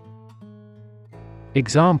 separate.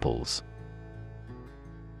 Examples: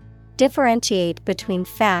 Differentiate between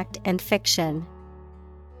fact and fiction.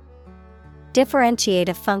 Differentiate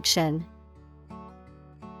a function.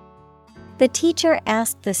 The teacher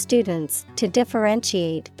asked the students to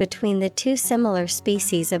differentiate between the two similar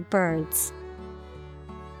species of birds.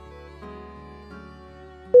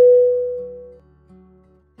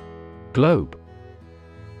 Globe.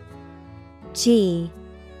 G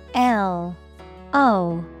L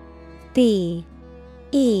O B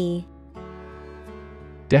E.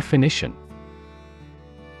 Definition: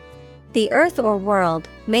 The earth or world,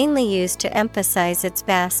 mainly used to emphasize its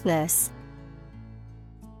vastness.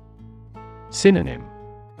 Synonym: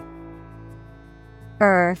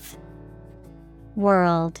 Earth,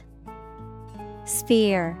 world,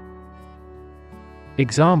 sphere.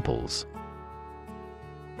 Examples: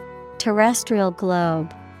 Terrestrial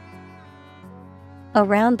globe.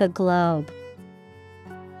 Around the globe.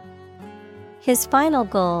 His final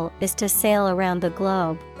goal is to sail around the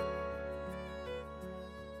globe.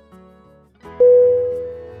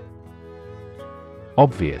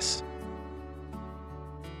 Obvious.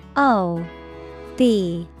 O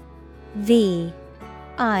B V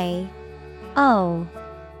I O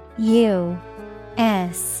U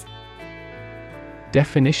S.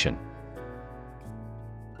 Definition: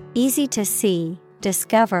 Easy to see,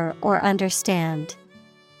 discover, or understand.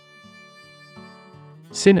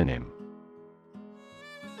 Synonym: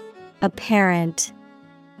 Apparent,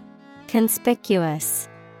 conspicuous,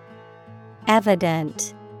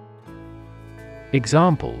 evident.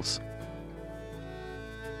 Examples: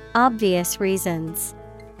 Obvious reasons.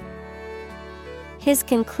 His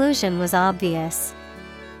conclusion was obvious.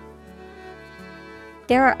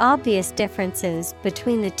 There are obvious differences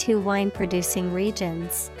between the two wine-producing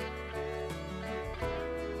regions.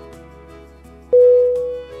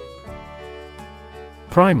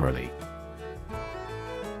 Primarily.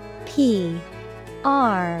 P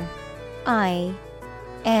R I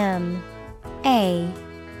M A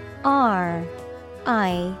R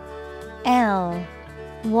I L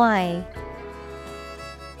Y.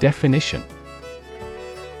 Definition: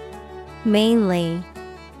 Mainly.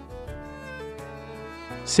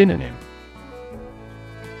 Synonym: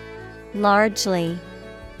 Largely,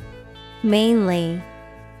 mainly,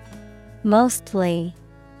 mostly.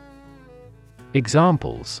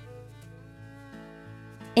 Examples: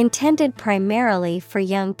 Intended primarily for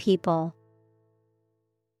young people.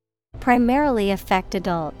 Primarily affect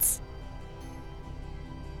adults.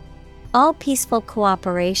 All peaceful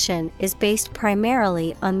cooperation is based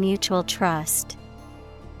primarily on mutual trust.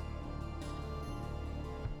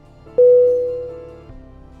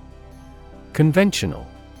 Conventional.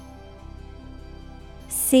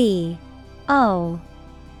 C O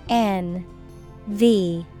N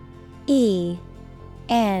V E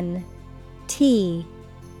N T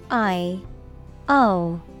I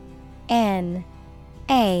O N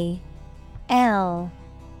A L.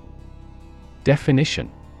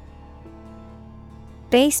 Definition: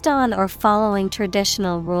 Based on or following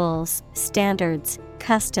traditional rules, standards,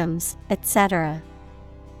 customs, etc.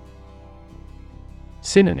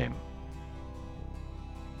 Synonym: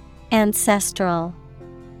 Ancestral,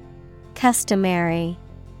 customary,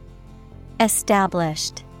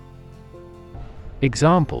 established.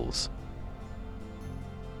 Examples: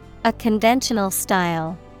 A conventional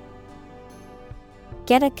style.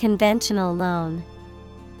 Get a conventional loan.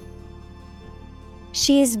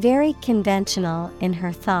 She is very conventional in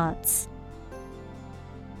her thoughts.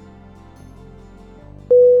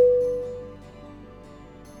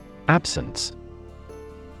 Absence.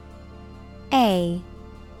 A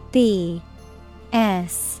B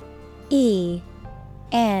S E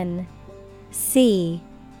N C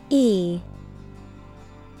E.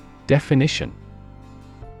 Definition: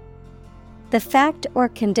 The fact or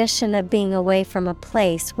condition of being away from a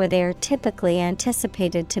place where they are typically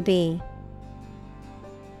anticipated to be.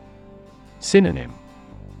 Synonym: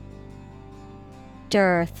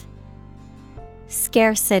 Dearth,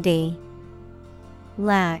 scarcity,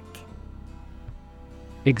 lack.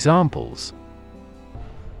 Examples: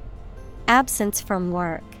 Absence from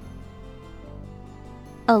work.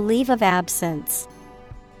 A leave of absence.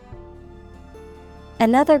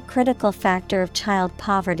 Another critical factor of child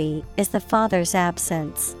poverty is the father's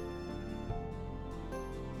absence.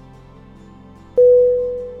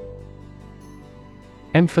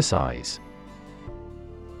 Emphasize.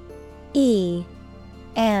 E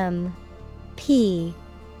M P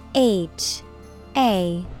H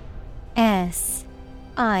A S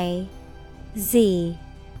I Z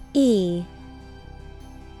E.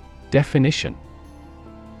 Definition: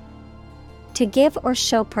 To give or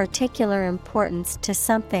show particular importance to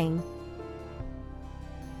something.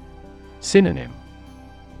 Synonym: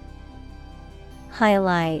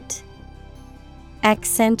 Highlight,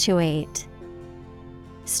 accentuate,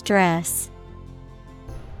 stress.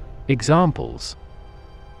 Examples: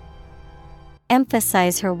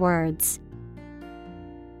 Emphasize her words.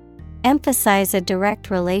 Emphasize a direct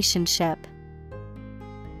relationship.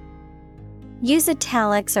 Use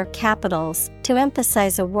italics or capitals to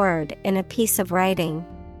emphasize a word in a piece of writing.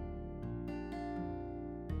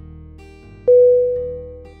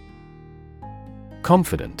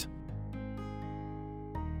 Confident.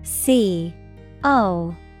 C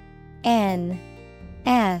O N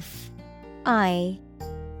F I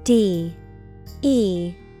D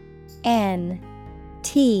E N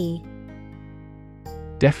T.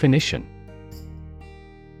 Definition: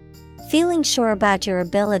 Feeling sure about your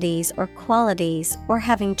abilities or qualities, or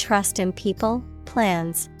having trust in people,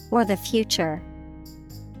 plans, or the future.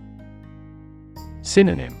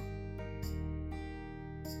 Synonym: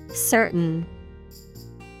 Certain,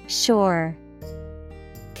 sure,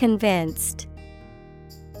 convinced.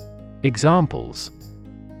 Examples: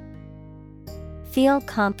 feel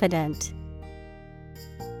confident.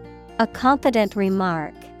 A confident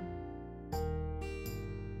remark.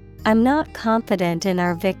 I'm not confident in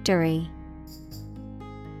our victory.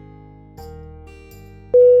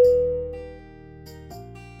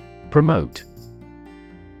 Promote.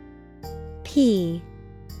 P-R-O-M-O-T-E.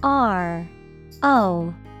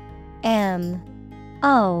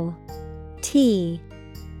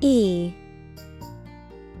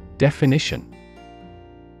 Definition.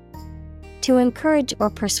 To encourage or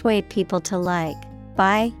persuade people to like,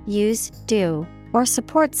 buy, use, do, or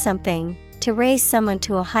support something, to raise someone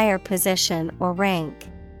to a higher position or rank.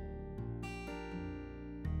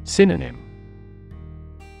 Synonym.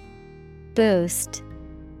 Boost,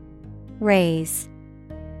 raise,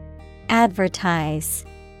 advertise.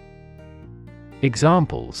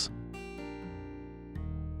 Examples.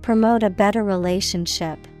 Promote a better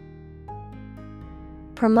relationship.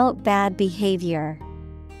 Promote bad behavior.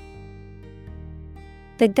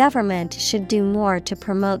 The government should do more to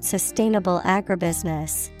promote sustainable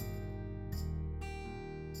agribusiness.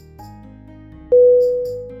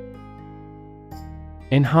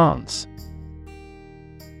 Enhance.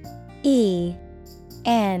 E-N-H-A-N-C-E.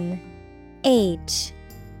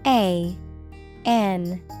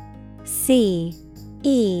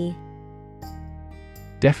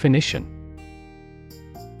 Definition.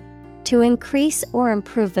 To increase or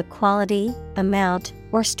improve the quality, amount,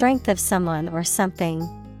 or strength of someone or something.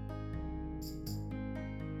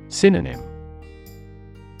 Synonym.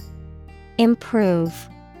 Improve,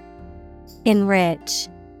 enrich,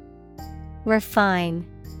 refine.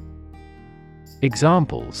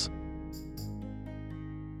 Examples.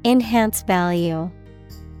 Enhance value.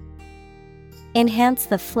 Enhance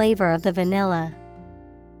the flavor of the vanilla.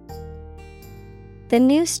 The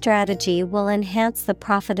new strategy will enhance the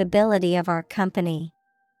profitability of our company.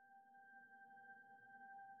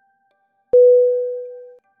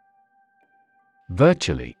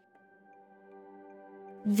 Virtually.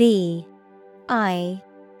 V-I-R-T-U-A-L-L-Y.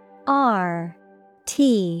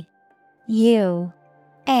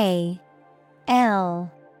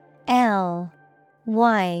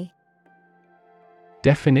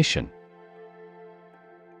 Definition.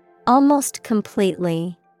 Almost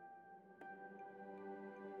completely.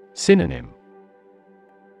 Synonym.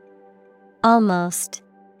 Almost.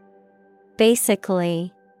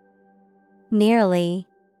 Basically. Nearly.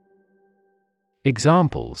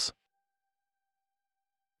 Examples.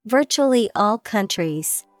 Virtually all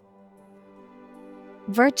countries.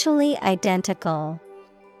 Virtually identical.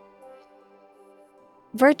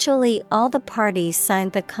 Virtually all the parties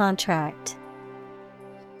signed the contract.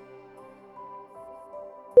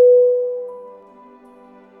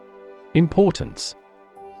 Importance.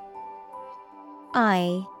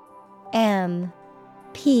 I-M-P-O-R-T-A-N-C-E.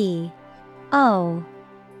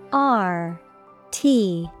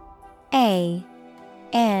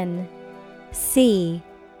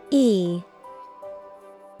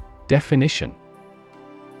 Definition.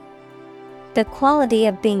 The quality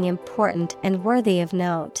of being important and worthy of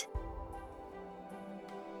note.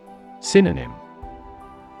 Synonym.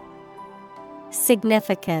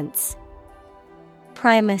 Significance,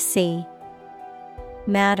 primacy,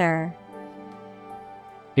 matter.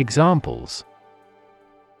 Examples.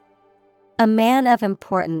 A man of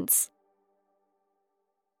importance.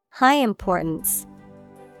 High importance.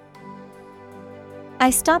 I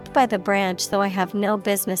stopped by the branch though I have no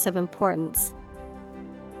business of importance.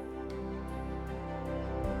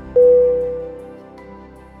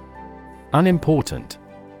 Unimportant.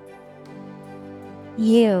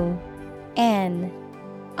 U-N-I-M-P-O-R-T-A-N-T.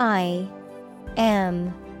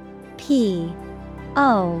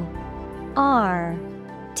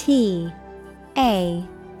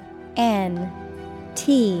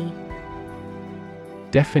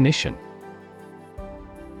 Definition.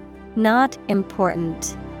 Not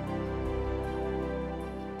important.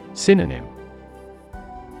 Synonym.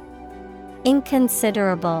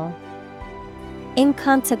 Inconsiderable,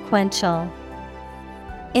 inconsequential,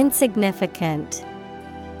 insignificant.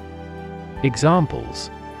 Examples.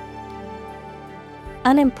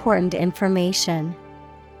 Unimportant information.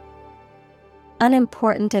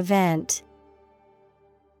 Unimportant event.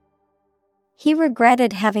 He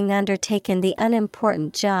regretted having undertaken the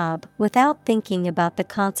unimportant job without thinking about the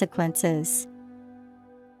consequences.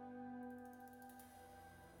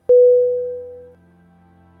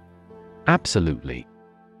 Absolutely.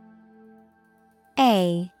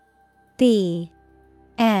 A B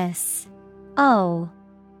S O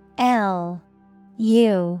L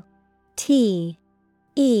U T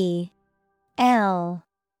E L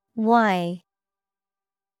Y.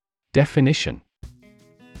 Definition.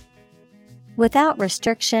 Without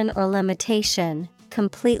restriction or limitation,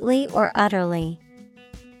 completely or utterly.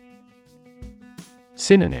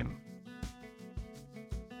 Synonym: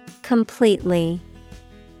 Completely,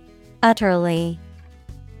 utterly,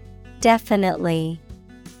 definitely.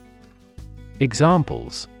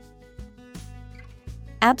 Examples: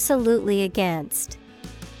 Absolutely against.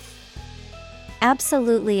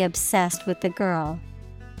 Absolutely obsessed with the girl.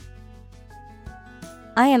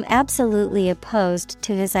 I am absolutely opposed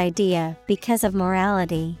to his idea because of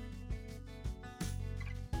morality.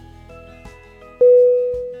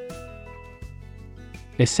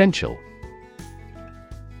 Essential.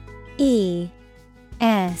 E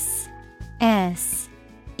S S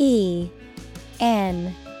E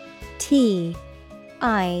N T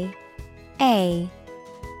I A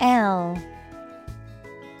L.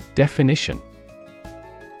 Definition: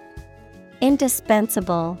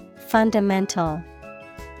 Indispensable, fundamental.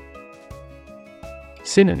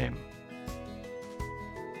 Synonym: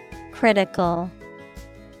 Critical,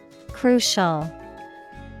 crucial,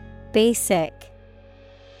 basic.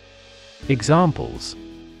 Examples: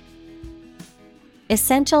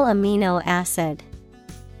 Essential amino acid.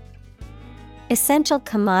 Essential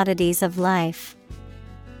commodities of life.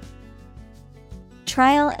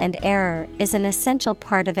 Trial and error is an essential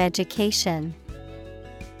part of education.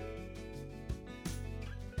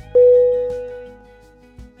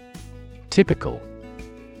 Typical.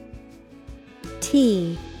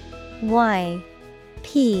 T Y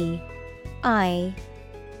P I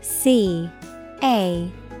C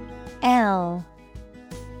A L.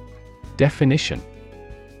 Definition: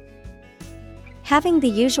 Having the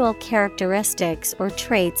usual characteristics or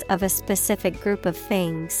traits of a specific group of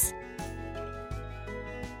things.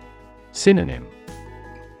 Synonym: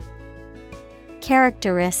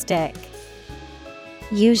 Characteristic,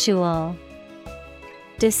 usual,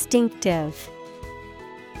 distinctive.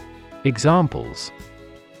 Examples: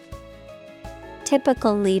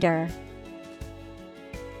 Typical leader.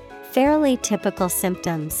 Fairly typical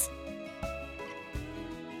symptoms.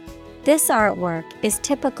 This artwork is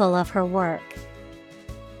typical of her work.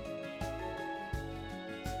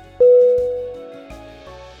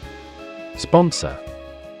 Sponsor.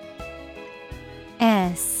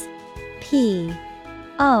 S P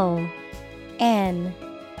O N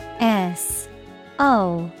S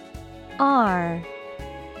O R.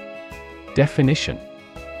 Definition: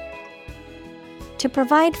 To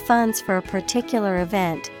provide funds for a particular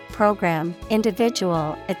event, program,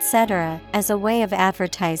 individual, etc., as a way of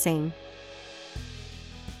advertising.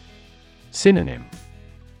 Synonym: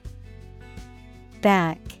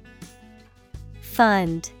 Back,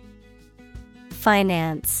 fund,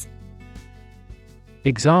 finance.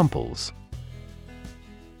 Examples: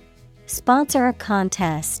 Sponsor a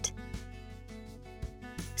contest.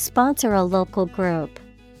 Sponsor a local group.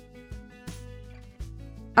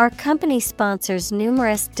 Our company sponsors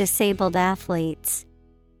numerous disabled athletes.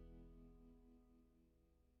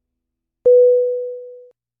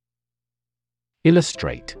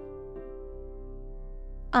 Illustrate.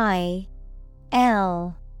 I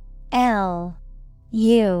L L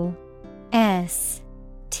U S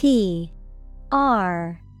T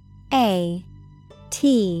R A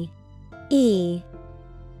T E.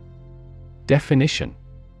 Definition: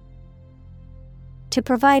 To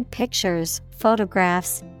provide pictures,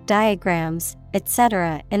 photographs, diagrams,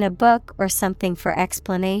 etc. in a book or something for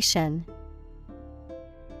explanation.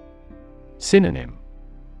 Synonym: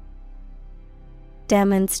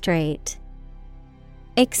 Demonstrate,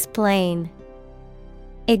 explain,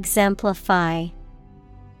 exemplify.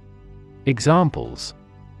 Examples: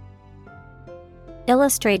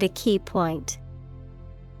 Illustrate a key point.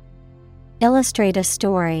 Illustrate a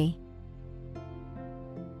story.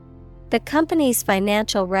 The company's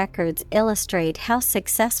financial records illustrate how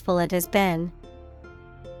successful it has been.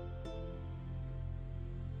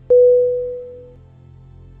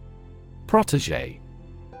 Protégé.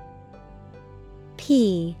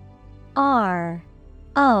 P R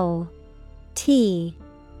O T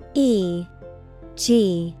E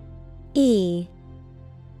G E.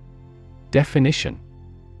 Definition: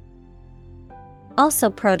 Also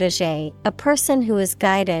protégé, a person who is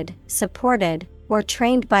guided, supported, or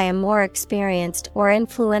trained by a more experienced or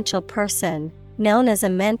influential person, known as a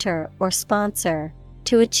mentor or sponsor,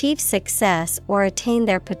 to achieve success or attain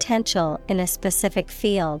their potential in a specific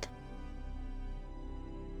field.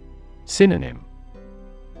 Synonym: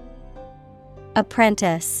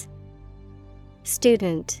 Apprentice,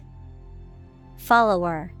 student,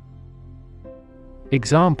 follower.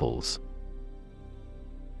 Examples: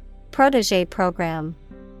 Protégé program.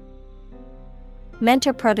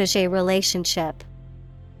 Mentor-protégé relationship.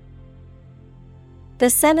 The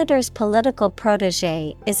senator's political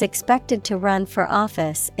protege is expected to run for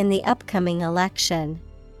office in the upcoming election.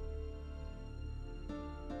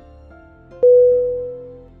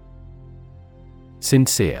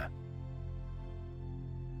 Sincere.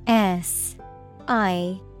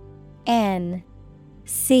 S-I-N-C-E-R-E.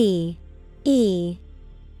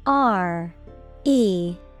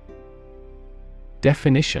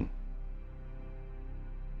 Definition: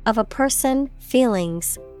 of a person,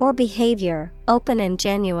 feelings, or behavior, open and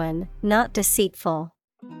genuine, not deceitful.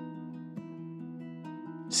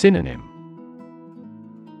 Synonym: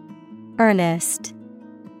 Earnest,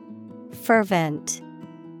 fervent,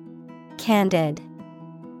 candid.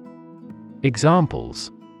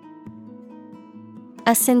 Examples: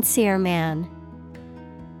 a sincere man.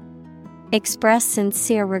 Express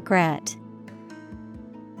sincere regret.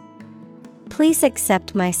 Please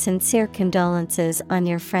accept my sincere condolences on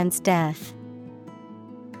your friend's death.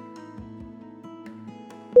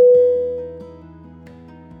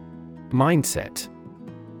 Mindset.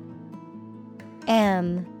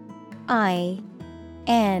 M-I-N-D-S-E-T.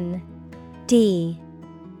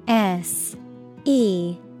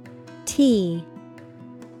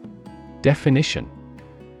 Definition: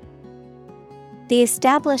 the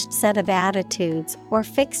established set of attitudes or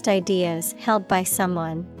fixed ideas held by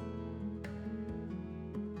someone.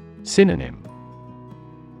 Synonym: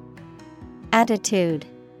 attitude,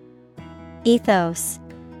 ethos,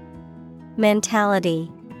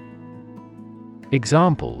 mentality.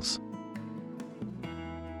 Examples: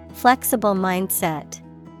 flexible mindset.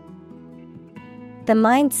 The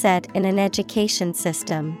mindset in an education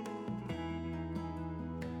system.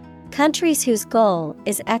 Countries whose goal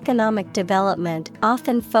is economic development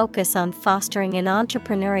often focus on fostering an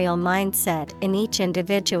entrepreneurial mindset in each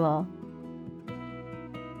individual.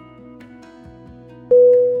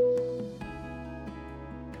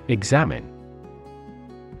 Examine.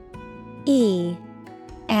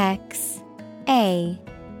 E-X-A-M-I-N-E.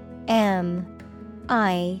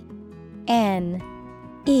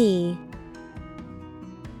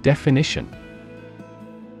 Definition: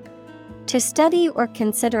 to study or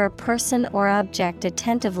consider a person or object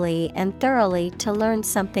attentively and thoroughly to learn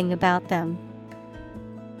something about them.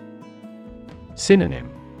 Synonym: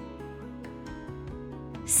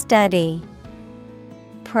 study,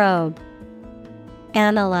 probe,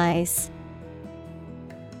 analyze.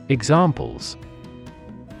 Examples: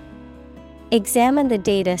 examine the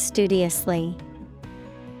data studiously.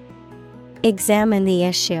 Examine the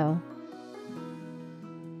issue.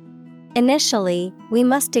 Initially, we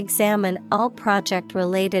must examine all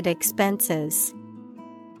project-related expenses.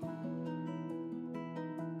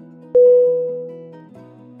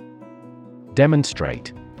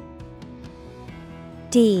 Demonstrate.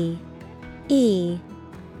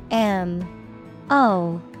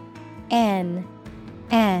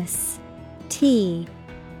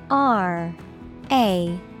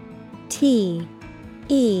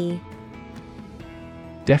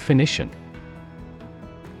 Definition: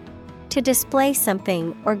 to display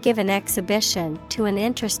something or give an exhibition to an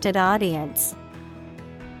interested audience.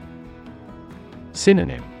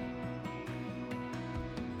 Synonym: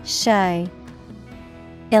 show,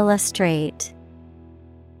 illustrate,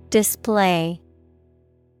 display.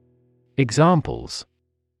 Examples: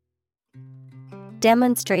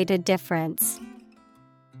 demonstrate a difference.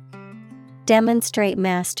 Demonstrate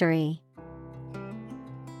mastery.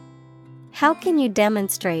 How can you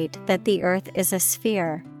demonstrate that the Earth is a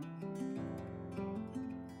sphere?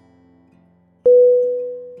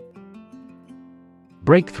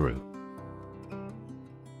 Breakthrough.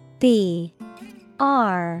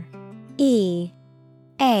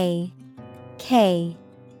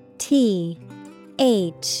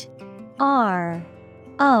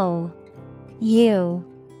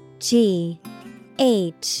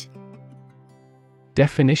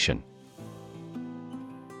 Definition: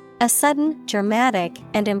 a sudden, dramatic,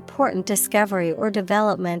 and important discovery or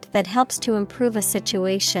development that helps to improve a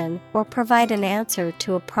situation or provide an answer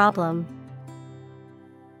to a problem.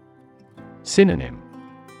 Synonym: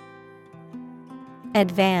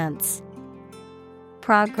 advance,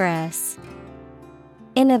 progress,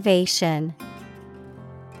 innovation.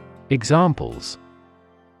 Examples: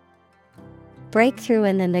 breakthrough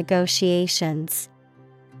in the negotiations.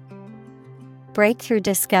 Breakthrough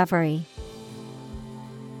discovery.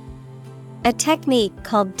 A technique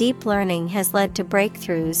called deep learning has led to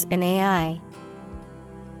breakthroughs in AI.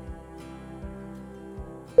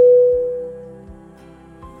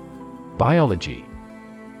 Biology.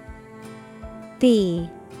 B-I-O-L-O-G-Y.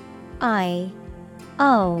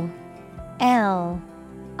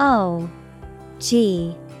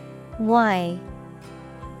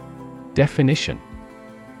 Definition: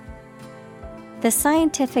 The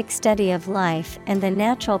scientific study of life and the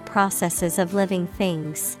natural processes of living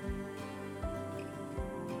things.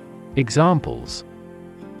 Examples: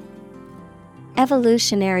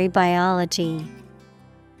 Evolutionary biology,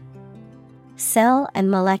 cell and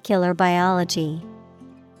molecular biology.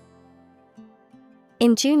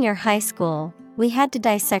 In junior high school, we had to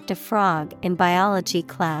dissect a frog in biology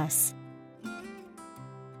class.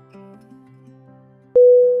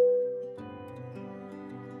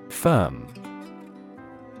 Firm.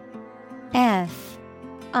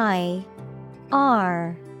 F-I-R-M.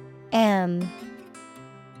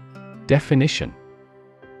 Definition: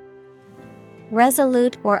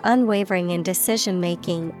 resolute or unwavering in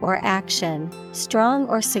decision-making or action, strong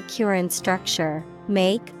or secure in structure,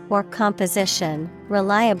 make or composition,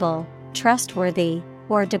 reliable, trustworthy,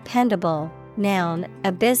 or dependable. Noun,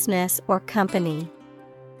 a business or company.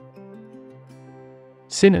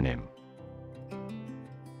 Synonym: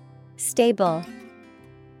 Stable,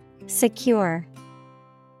 secure,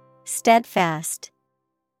 steadfast.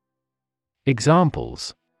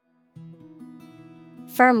 Examples: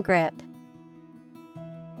 Firm grip,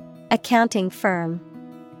 accounting firm.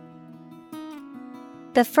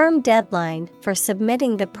 The firm deadline for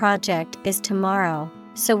submitting the project is tomorrow,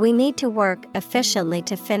 so we need to work efficiently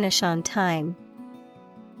to finish on time.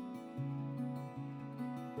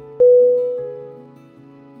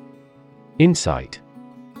 Insight.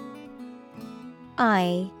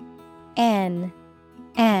 I-N-S-I-G-H-T.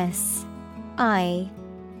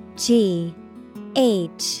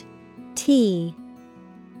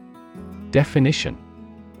 Definition: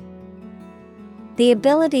 the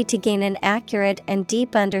ability to gain an accurate and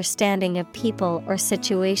deep understanding of people or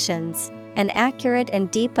situations, an accurate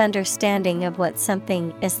and deep understanding of what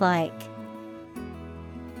something is like.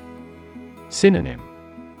 Synonym: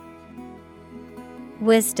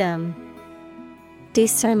 Wisdom,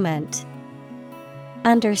 discernment,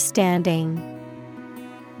 understanding.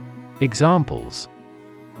 Examples: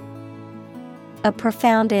 a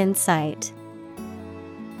profound insight.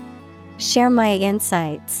 Share my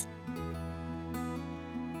insights.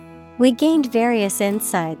 We gained various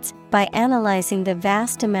insights by analyzing the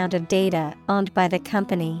vast amount of data owned by the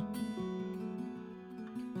company.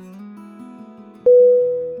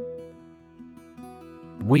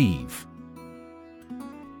 Weave.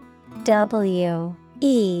 W-E-A-V-E.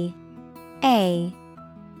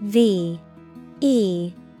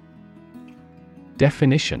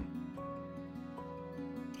 Definition: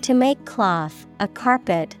 to make cloth, a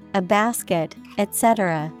carpet, a basket,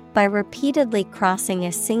 etc., by repeatedly crossing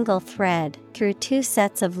a single thread through two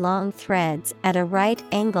sets of long threads at a right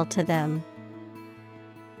angle to them.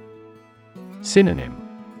 Synonym: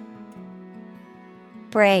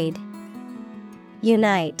 braid,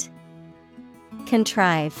 unite,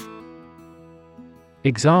 contrive.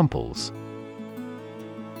 Examples: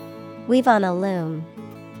 weave on a loom.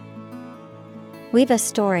 Weave a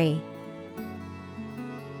story.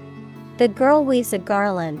 The girl weaves a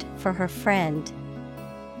garland for her friend.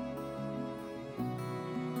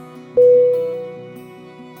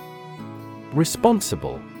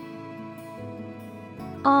 Responsible.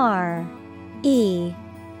 R-E-S-P-O-N-S-I-B-L-E.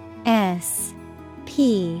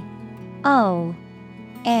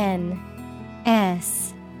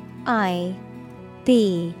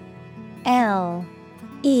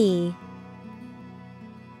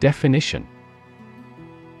 Definition: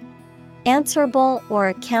 answerable or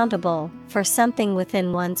accountable for something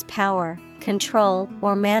within one's power, control,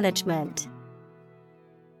 or management.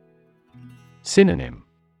 Synonym: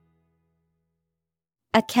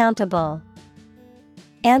 accountable,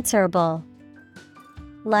 answerable,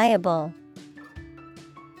 liable.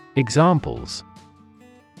 Examples: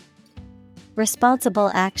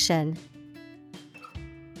 responsible action.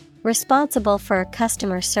 Responsible for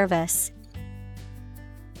customer service.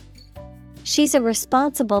 She's a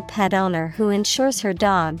responsible pet owner who ensures her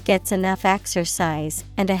dog gets enough exercise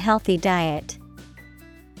and a healthy diet.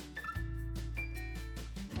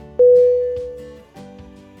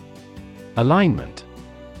 Alignment.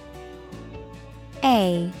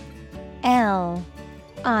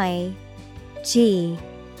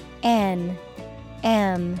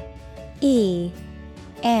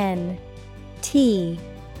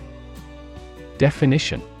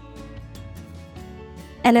 Definition: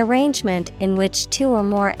 an arrangement in which two or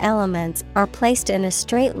more elements are placed in a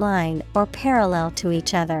straight line or parallel to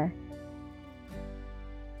each other.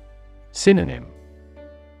 Synonym: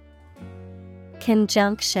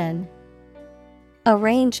 conjunction,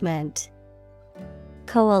 arrangement,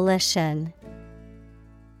 coalition.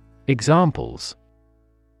 Examples: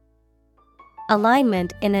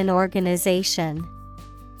 alignment in an organization.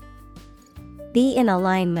 Be in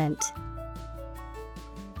alignment.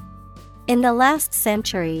 In the last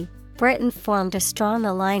century, Britain formed a strong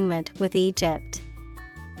alignment with Egypt.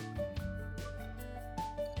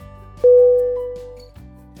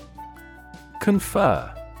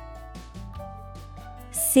 Confer.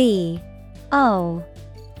 C-O-N-F-E-R.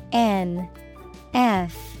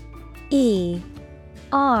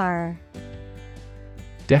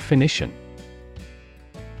 Definition.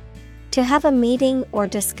 To have a meeting or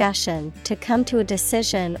discussion, to come to a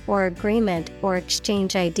decision or agreement or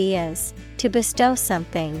exchange ideas, to bestow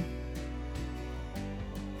something.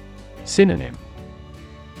 Synonym.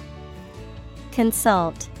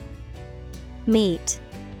 Consult, meet,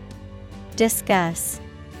 discuss.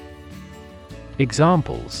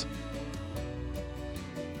 Examples.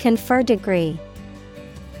 Confer degree,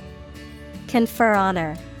 confer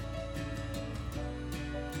honor.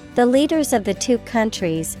 The leaders of the two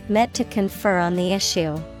countries met to confer on the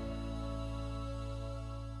issue.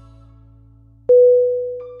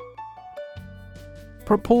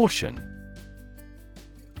 Proportion.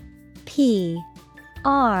 P-R-O-P-O-R-T-I-O-N.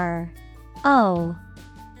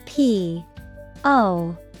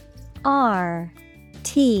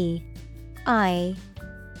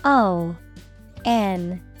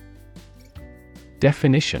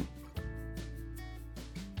 Definition.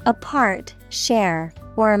 A part, share,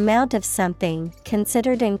 or amount of something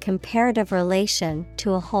considered in comparative relation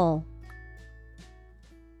to a whole.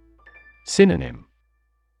 Synonym.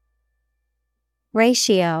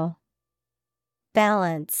 Ratio,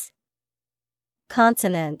 balance,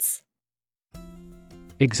 consonance.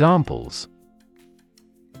 Examples.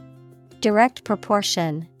 Direct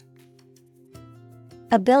proportion.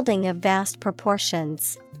 A building of vast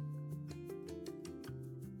proportions.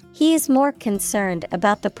 He is more concerned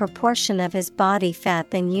about the proportion of his body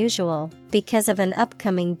fat than usual because of an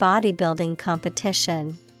upcoming bodybuilding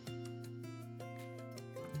competition.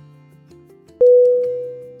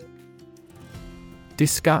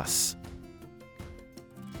 Discuss.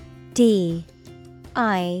 D-I-S-C-U-S-S.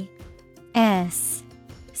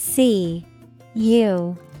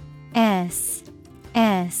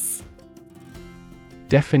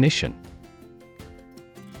 Definition.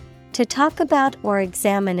 To talk about or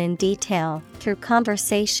examine in detail, through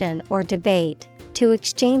conversation or debate, to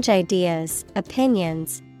exchange ideas,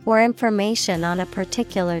 opinions, or information on a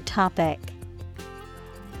particular topic.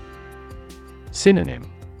 Synonym.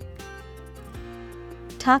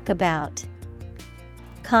 Talk about,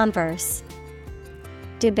 converse,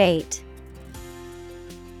 debate.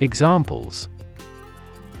 Examples.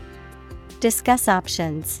 Discuss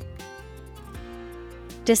options.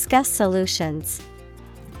 Discuss solutions.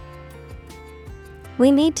 We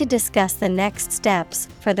need to discuss the next steps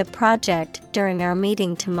for the project during our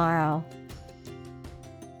meeting tomorrow.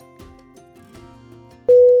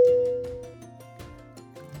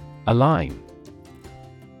 Align.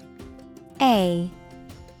 A-L-I-G-N.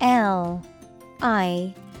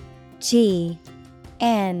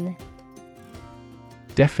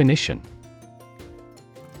 Definition.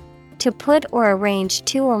 To put or arrange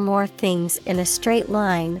two or more things in a straight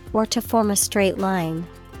line or to form a straight line.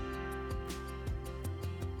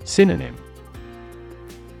 Synonym.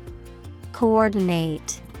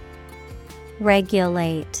 Coordinate,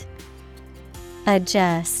 regulate,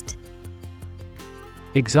 adjust.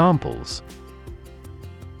 Examples.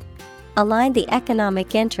 Align the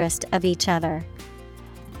economic interest of each other.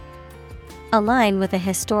 Align with a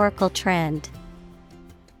historical trend.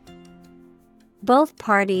 Both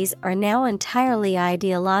parties are now entirely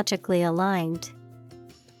ideologically aligned.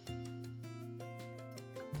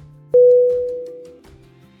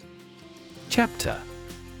 Chapter.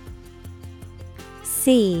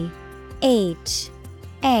 C-H-A-P-T-E-R.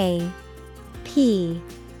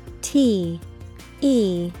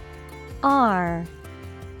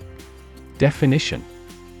 Definition.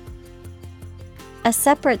 A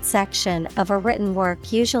separate section of a written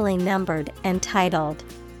work usually numbered and titled.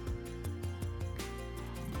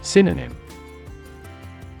 Synonym.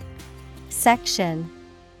 Section,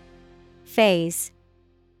 phase,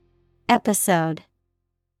 episode.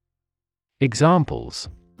 Examples.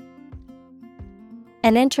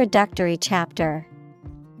 An introductory chapter.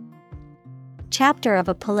 Chapter of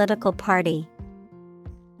a political party.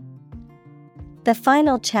 The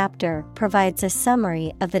final chapter provides a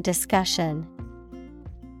summary of the discussion.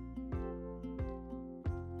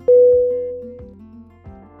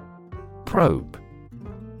 Probe.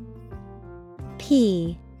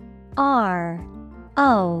 P-R-O-B-E.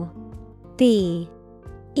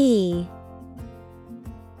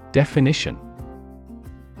 Definition.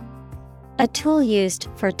 A tool used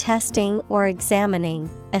for testing or examining,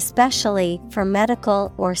 especially for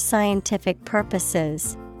medical or scientific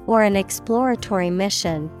purposes, or an exploratory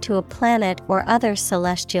mission to a planet or other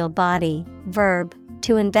celestial body. Verb,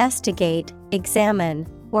 to investigate, examine,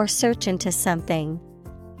 or search into something.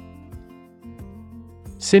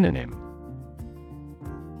 Synonym: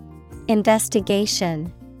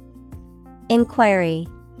 Investigation, inquiry,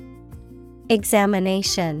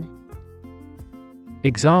 examination.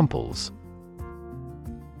 Examples: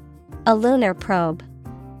 A lunar probe.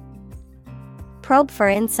 Probe for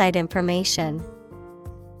inside information.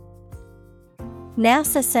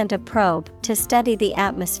 NASA sent a probe to study the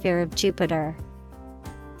atmosphere of Jupiter.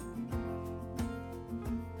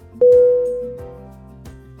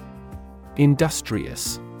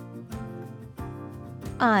 Industrious.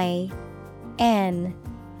 I-N-D-U-S-T-R-I-O-U-S.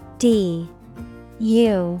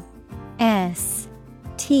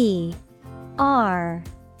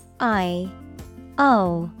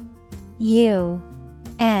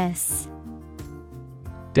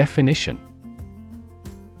 Definition: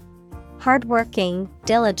 Hardworking,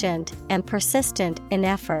 diligent, and persistent in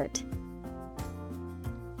effort.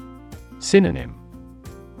 Synonym: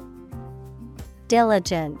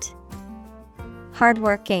 Diligent,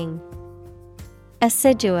 hardworking,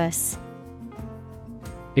 assiduous.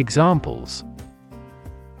 Examples: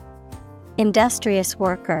 Industrious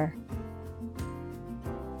worker,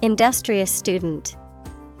 industrious student.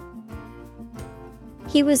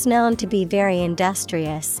 He was known to be very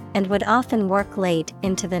industrious and would often work late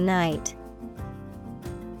into the night.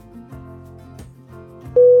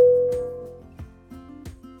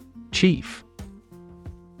 Chief.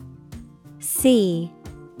 C-H-I-E-F.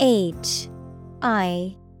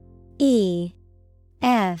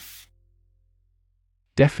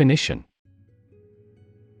 Definition: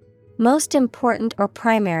 Most important or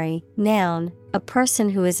primary, noun, a person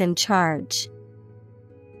who is in charge.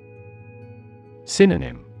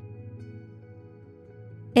 Synonym: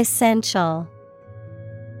 Essential,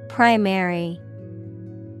 primary,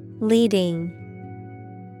 leading.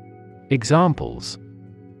 Examples: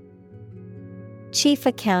 Chief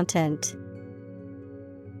accountant.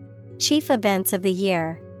 Chief events of the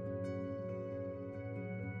year.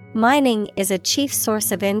 Mining is a chief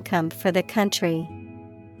source of income for the country.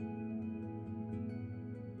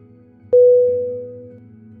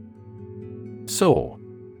 Soar.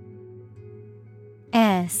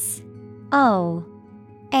 S-O-A-R.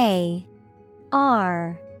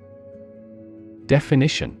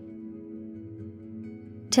 Definition: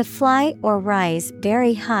 To fly or rise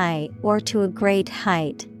very high or to a great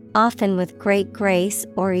height, often with great grace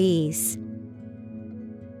or ease.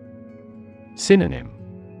 Synonym: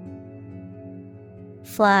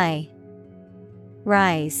 Fly,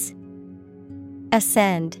 rise,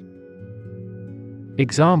 ascend.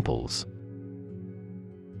 Examples: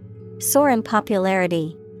 Soar in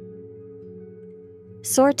popularity.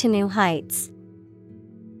 Soar to new heights.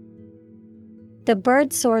 The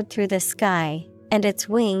bird soared through the sky, and its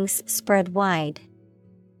wings spread wide.